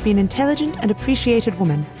allow me to be an intelligent and appreciated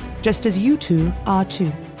woman, just as you two are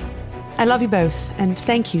too. I love you both, and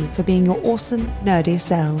thank you for being your awesome, nerdy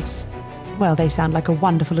selves. Well, they sound like a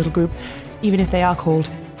wonderful little group, even if they are called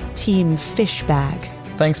Team Fishbag.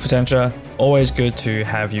 Thanks, Potentia. Always good to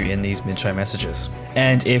have you in these mid-show messages.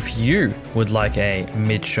 And if you would like a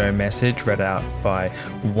mid-show message read out by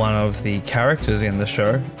one of the characters in the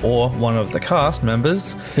show or one of the cast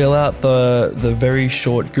members, fill out the very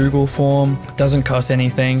short Google form. Doesn't cost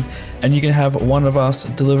anything, and you can have one of us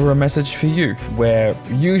deliver a message for you. We're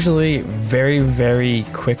usually very, very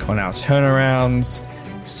quick on our turnarounds,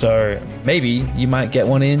 so maybe you might get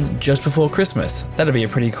one in just before Christmas. That'd be a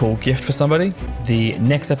pretty cool gift for somebody. The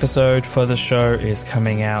next episode for the show is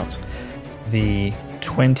coming out the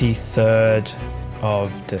 23rd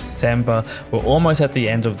of December. We're almost at the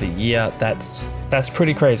end of the year. That's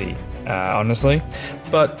pretty crazy, honestly.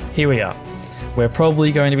 But here we are. We're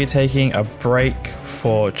probably going to be taking a break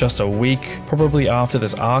for just a week, probably after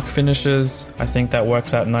this arc finishes. I think that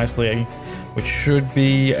works out nicely, which should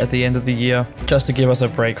be at the end of the year, just to give us a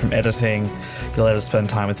break from editing, to let us spend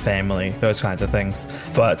time with family, those kinds of things.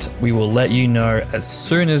 But we will let you know as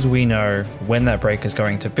soon as we know when that break is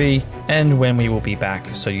going to be and when we will be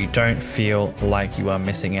back, so you don't feel like you are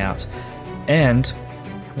missing out. And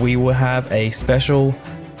we will have a special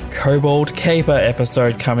Kobold Caper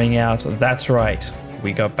episode coming out. That's right.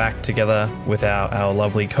 We got back together with our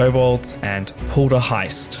lovely kobolds and pulled a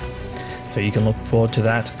heist. So you can look forward to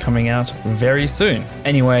that coming out very soon.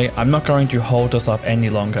 Anyway, I'm not going to hold us up any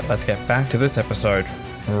longer. Let's get back to this episode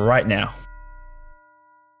right now.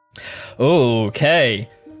 Okay.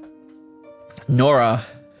 Nora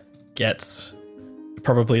gets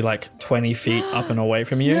probably like 20 feet up and away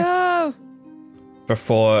from you. No!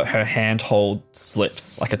 Before her handhold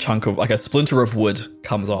slips, like a splinter of wood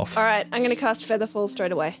comes off. All right, I'm going to cast Featherfall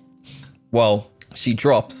straight away. Well, she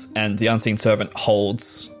drops and the unseen servant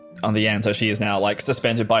holds on the end, so she is now like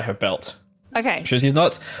suspended by her belt. Okay. She's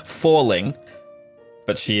not falling,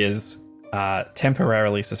 but she is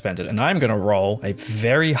temporarily suspended. And I'm going to roll a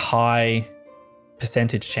very high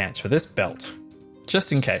percentage chance for this belt,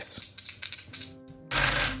 just in case.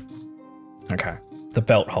 Okay. The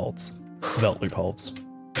belt holds. The belt loop holds.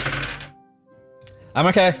 I'm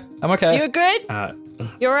okay. You're good?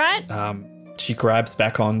 You all right? She grabs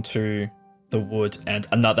back onto the wood and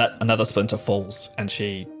another splinter falls, and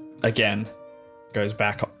she again goes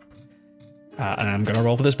back. And I'm going to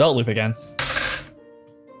roll for this belt loop again.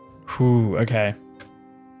 Whew, okay.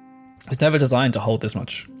 It's never designed to hold this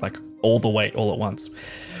much, like all the weight all at once.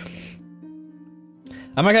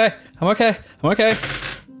 I'm okay.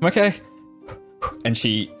 And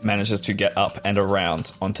she manages to get up and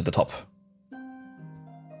around onto the top.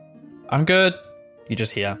 I'm good. You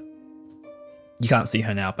just hear. You can't see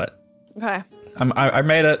her now, but Okay. I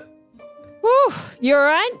made it. Woo! You all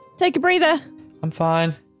right? Take a breather. I'm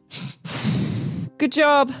fine. Good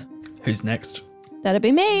job. Who's next? That'll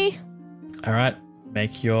be me. All right.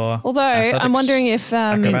 make your. Although I'm athletics. wondering if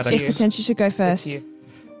Acrobatics. Potentia should go first. It's you.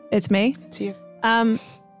 It's me. It's you.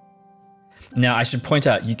 Now, I should point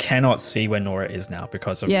out you cannot see where Nora is now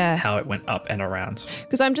because of Yeah. how it went up and around.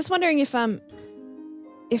 Because I'm just wondering if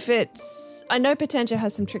it's. I know Potentia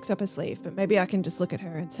has some tricks up her sleeve, but maybe I can just look at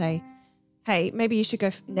her and say, "Hey, maybe you should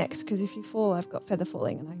go next because if you fall, I've got feather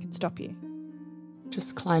falling and I can stop you."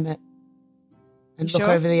 Just climb it. And You look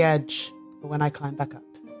sure? over the edge for when I climb back up.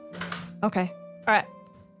 Okay. All right.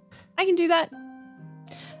 I can do that.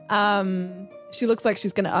 She looks like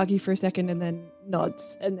she's going to argue for a second and then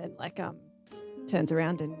nods and then turns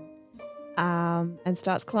around and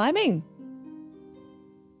starts climbing.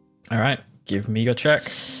 All right, give me your check.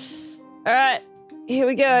 All right. Here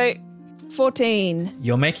we go. 14.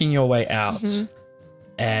 You're making your way out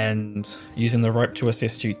and using the rope to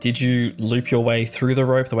assist you. Did you loop your way through the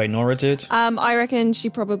rope the way Nora did? I reckon she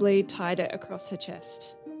probably tied it across her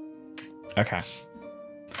chest. Okay.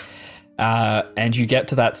 And you get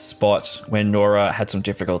to that spot where Nora had some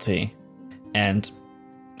difficulty, and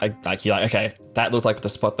you're like, okay, that looks like the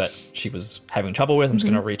spot that she was having trouble with. I'm just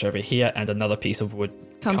going to reach over here, and another piece of wood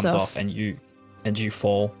Comes comes off. off, and you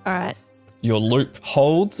fall. All right. Your loop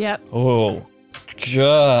holds. Yep. Oh,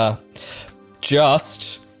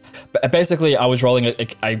 just. Basically, I was rolling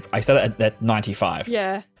it. I set it at 95.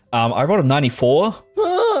 Yeah. I rolled a 94.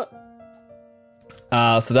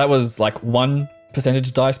 So that was like 1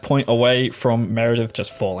 percentage dice point away from Meredith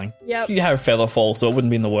just falling. Yep. You have feather fall, so it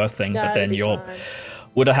wouldn't be the worst thing. No, but then it'd be you fine.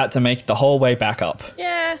 would have had to make the whole way back up.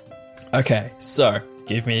 Yeah. Okay, so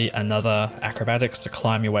give me another acrobatics to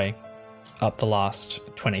climb your way up the last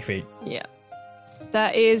 20 feet. Yeah.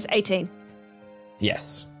 That is 18.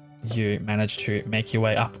 Yes, you managed to make your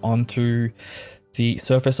way up onto the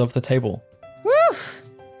surface of the table. Woo!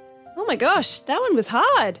 Oh my gosh, that one was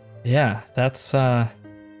hard. Yeah, that's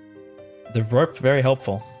the rope very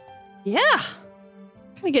helpful. Yeah.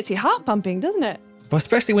 Kind of gets your heart pumping, doesn't it? But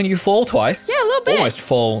especially when you fall twice. Yeah, a little bit. Almost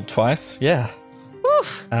fall twice. Yeah.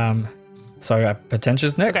 Woof. So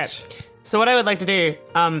Potentia's next. Okay. So what I would like to do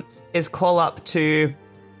is call up to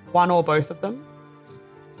one or both of them.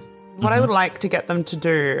 What I would like to get them to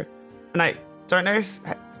do, and I don't know if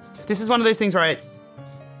this is one of those things where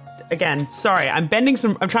again, sorry, I'm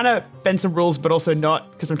trying to bend some rules, but also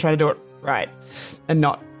not, because I'm trying to do it right and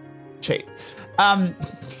not cheat.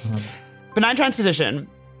 Benign transposition,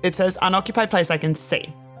 it says unoccupied place I can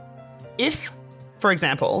see. If, for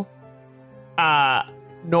example,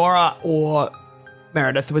 Nora or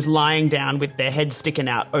Meredith was lying down with their head sticking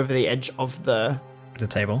out over the edge of the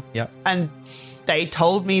table. Yep. and they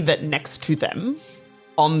told me that next to them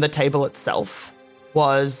on the table itself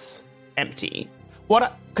was empty.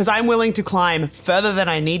 Because I'm willing to climb further than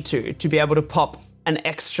I need to be able to pop an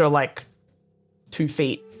extra 2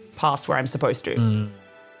 feet past where I'm supposed to.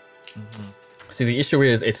 See, the issue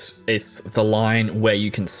is it's the line where you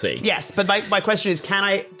can see. Yes, but my question is,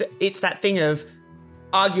 it's that thing of,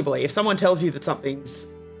 arguably, if someone tells you that something's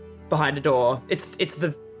behind a door, it's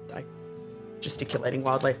the, gesticulating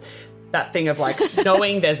wildly, that thing of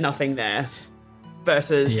knowing there's nothing there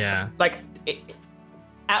versus at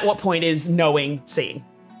what point is knowing seeing?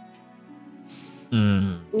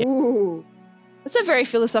 Ooh. That's a very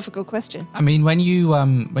philosophical question. I mean, when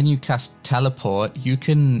you cast teleport, you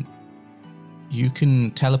can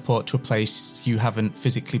teleport to a place you haven't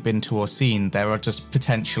physically been to or seen. There are just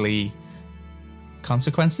potentially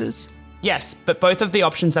consequences. Yes, but both of the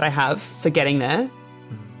options that I have for getting there,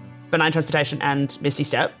 Benign Transportation and Misty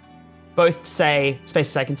Step, both say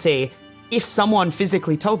spaces I can see. If someone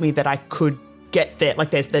physically told me that I could get there,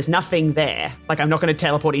 there's nothing there, I'm not going to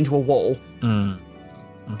teleport into a wall.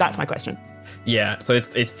 That's my question. Yeah, so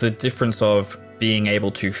it's the difference of being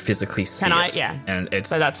able to physically see it. Yeah. And it's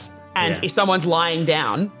So that's, and yeah. if someone's lying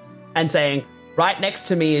down and saying, right next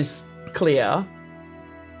to me is clear,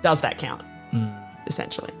 does that count?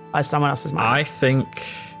 Essentially, as someone else's mind. I think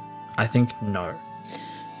no.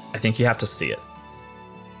 I think you have to see it.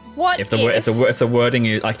 What If the wording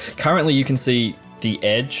is currently you can see the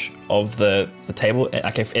edge of the table.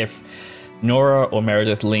 If Nora or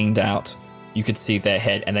Meredith leaned out, you could see their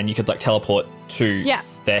head, and then you could teleport to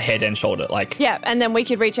their head and shoulder. Yeah, and then we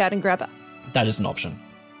could reach out and grab her. That is an option.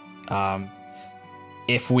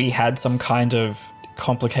 If we had some kind of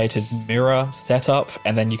complicated mirror setup,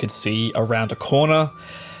 and then you could see around a corner,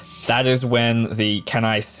 that is when the can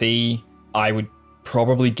I see, I would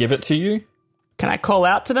probably give it to you. Can I call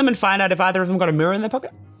out to them and find out if either of them got a mirror in their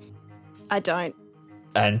pocket? I don't.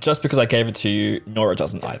 And just because I gave it to you, Nora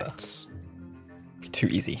doesn't either. Be too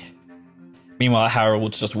easy. Meanwhile,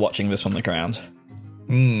 Harold's just watching this on the ground.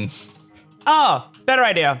 Oh, better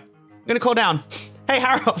idea. I'm going to call down. Hey,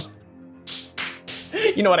 Harold.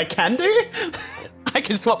 You know what I can do? I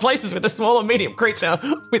can swap places with a small or medium creature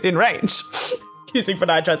within range using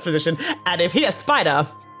Benign Transposition. And if he has spider,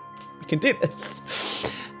 we can do this.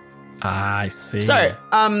 I see. So,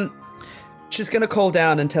 she's going to call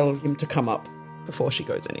down and tell him to come up before she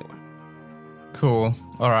goes anywhere. Cool.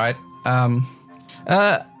 All right.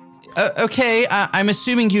 Okay. I'm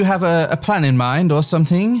assuming you have a plan in mind or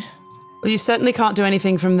something. Well, you certainly can't do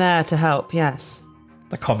anything from there to help, yes.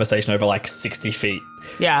 The conversation over like 60 feet.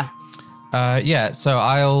 Yeah. Yeah, so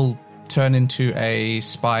I'll turn into a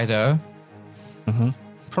spider. Mm-hmm.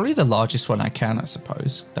 Probably the largest one I can, I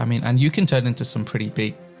suppose. I mean, and you can turn into some pretty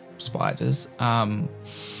big spiders. Yeah,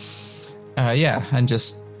 and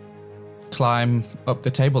just climb up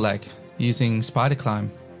the table leg using spider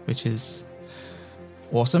climb, which is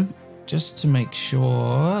awesome. Just to make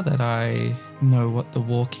sure that I know what the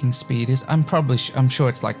walking speed is. I'm sure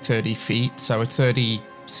it's like 30 feet, so 30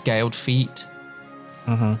 scaled feet.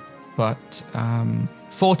 Mm-hmm. But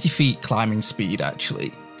 40 feet climbing speed,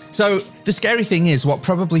 actually. So the scary thing is, what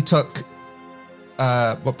probably took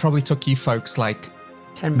you folks like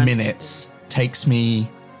 10 minutes takes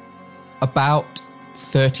me about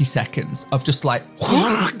 30 seconds of just like.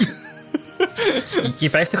 You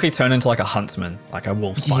basically turn into like a huntsman, like a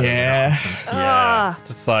wolf spider. Yeah. Yeah.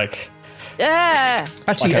 It's like. Yeah.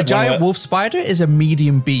 Actually, Like a giant wolf spider is a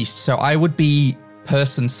medium beast, so I would be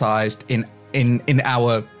person-sized in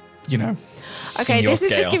our, you know. Okay, in your this is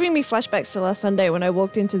just scale. giving me flashbacks to last Sunday when I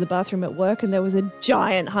walked into the bathroom at work and there was a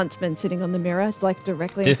giant huntsman sitting on the mirror, like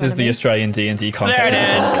directly in This front is of the me. Australian D&D content. There it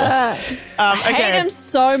is. I Okay. hate him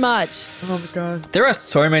so much. Oh my god. There are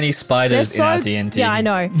so many They're spiders in our so D&D. yeah, I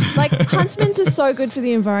know. Like huntsmen are so good for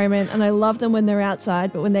the environment, and I love them when they're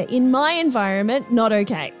outside. But when they're in my environment, not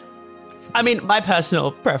okay. I mean, my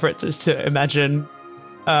personal preference is to imagine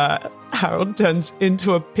Harold turns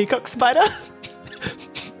into a peacock spider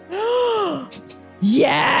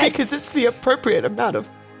Yes, because it's the appropriate amount of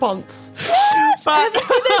ponce. Yes! But And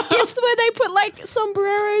see those gifts where they put like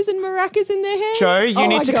sombreros and maracas in their hair. Joe, you Oh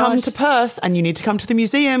need my to come gosh. to Perth and you need to come to the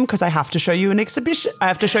museum because I have to show you an exhibition. I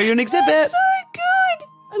have to show you an exhibit. They're so good.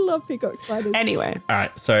 I love peacock spiders. Anyway, All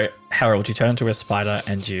right, so Harold, you turn into a spider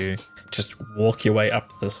and you just walk your way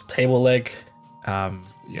up this table leg.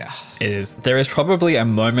 Yeah. There is probably a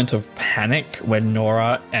moment of panic when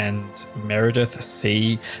Nora and Meredith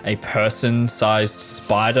see a person-sized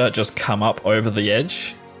spider just come up over the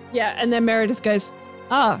edge. Yeah, and then Meredith goes,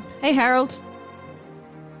 "Oh, hey Harold."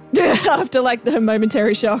 After like the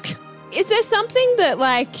momentary shock. Is there something that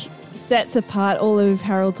like sets apart all of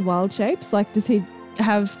Harold's wild shapes? Like does he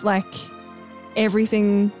have like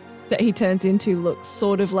everything that he turns into looks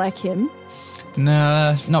sort of like him?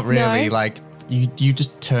 No, not really. No? Like you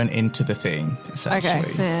just turn into the thing, essentially.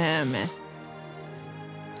 Okay. Meh.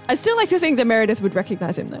 I still like to think that Meredith would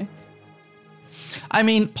recognize him though. I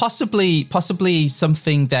mean, possibly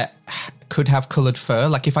something that could have coloured fur.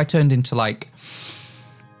 Like if I turned into like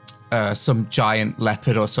some giant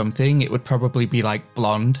leopard or something, it would probably be like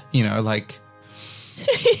blonde, you know, like.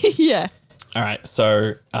 Yeah. All right,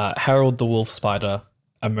 so Harold the wolf spider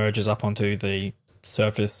emerges up onto the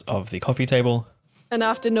surface of the coffee table. And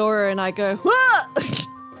after Nora and I go, "Whoa!"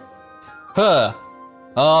 Huh.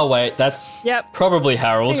 Oh, wait, that's Yep. probably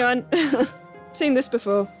Harold. Hang on. Seen this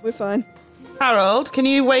before. We're fine. Harold, can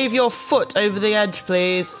you wave your foot over the edge,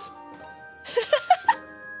 please?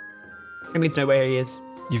 I need to know where he is.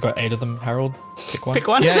 You've got 8 of them, Harold. Pick one. Pick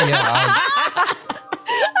one. Yeah.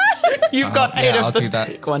 You've got 8 yeah, of I'll them. do that.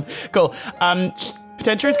 Pick one. Cool.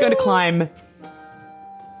 Potentia is going to climb.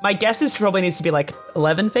 My guess is probably needs to be like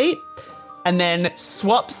 11 feet, and then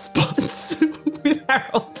swap spots with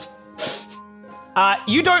Harold.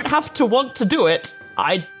 You don't have to want to do it.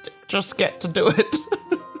 I just get to do it.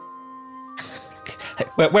 Hey,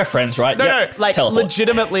 we're friends, right? No, Yep. no, like Teleport.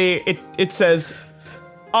 legitimately, it says,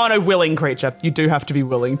 "Oh no, willing creature. You do have to be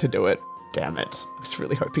willing to do it." Damn it! I was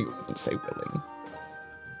really hoping it wouldn't say willing.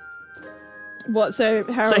 What? So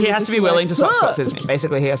Harold? So he would has just to be willing to swap "Whoa!" spots with me.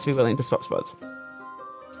 Basically, he has to be willing to swap spots.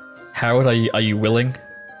 Harold, are you willing?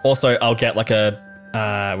 Also, I'll get like a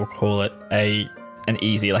we'll call it an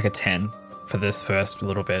easy, like a 10 for this first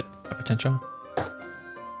little bit of potential.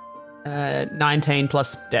 19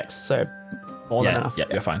 plus dex, so more than enough. Yeah,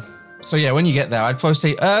 you're fine. So yeah, when you get there, I'd probably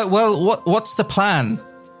say, well, what's the plan?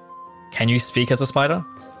 Can you speak as a spider?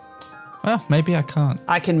 Well, maybe I can't.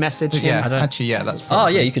 I can message But him. yeah, don't- actually, yeah, that's. Oh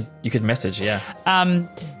probably- yeah, you could message. Yeah.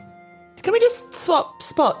 Can we just swap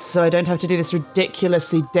spots so I don't have to do this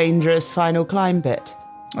ridiculously dangerous final climb bit?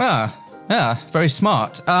 Yeah, very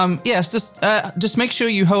smart. Yes, just make sure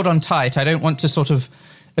you hold on tight. I don't want to sort of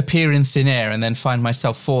appear in thin air and then find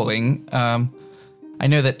myself falling. I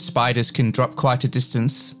know that spiders can drop quite a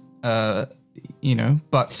distance, but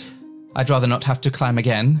I'd rather not have to climb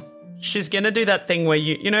again. She's going to do that thing where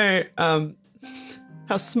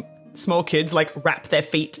how small kids like wrap their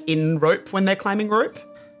feet in rope when they're climbing rope.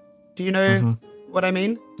 Do you know what I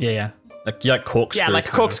mean? Yeah. Like corkscrew. Yeah, like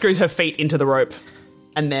corkscrews her feet into the rope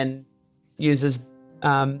and then uses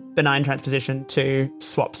benign transposition to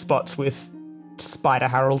swap spots with Spider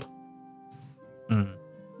Harold.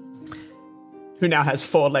 Who now has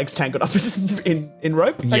 4 legs tangled up in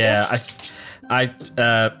rope, I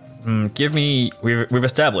guess. Give me... We've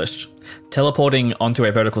established teleporting onto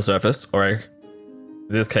a vertical surface, or in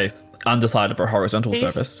this case, underside of a horizontal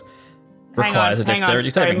surface, requires a dexterity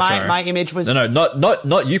saving throw. My image was... No,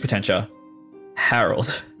 not you, Potentia.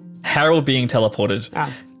 Harold. Harold being teleported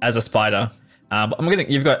as a spider.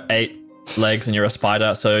 You've got 8 legs and you're a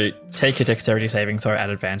spider, so take your dexterity saving throw at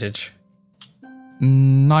advantage.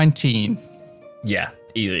 19. Yeah,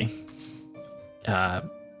 easy.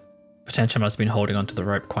 Potentia must have been holding onto the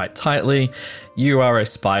rope quite tightly. You are a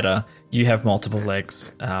spider. You have multiple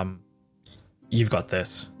legs. You've got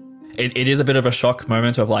this. It is a bit of a shock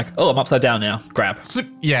moment of like, oh, I'm upside down now. Grab.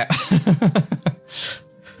 Yeah.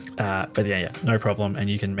 But yeah, no problem. And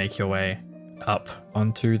you can make your way up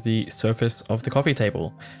onto the surface of the coffee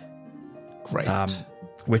table. Great.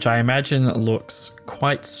 Which I imagine looks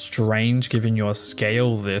quite strange given your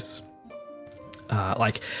scale. This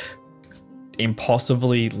like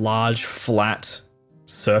impossibly large flat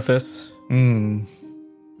surface.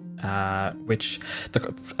 Which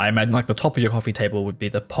I imagine like the top of your coffee table would be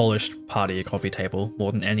the polished part of your coffee table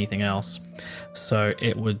more than anything else. So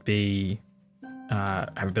it would be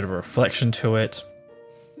have a bit of a reflection to it,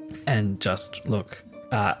 and just look.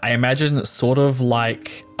 I imagine sort of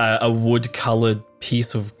like a wood-colored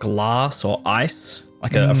piece of glass or ice,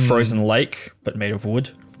 like a frozen lake, but made of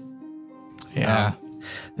wood. Yeah.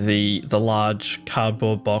 The large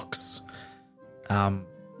cardboard box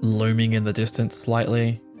looming in the distance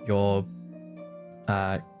slightly. Your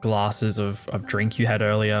glasses of drink you had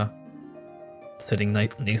earlier sitting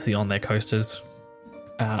nicely on their coasters.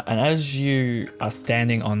 And as you are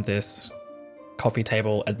standing on this coffee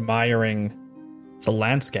table admiring the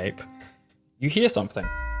landscape, you hear something.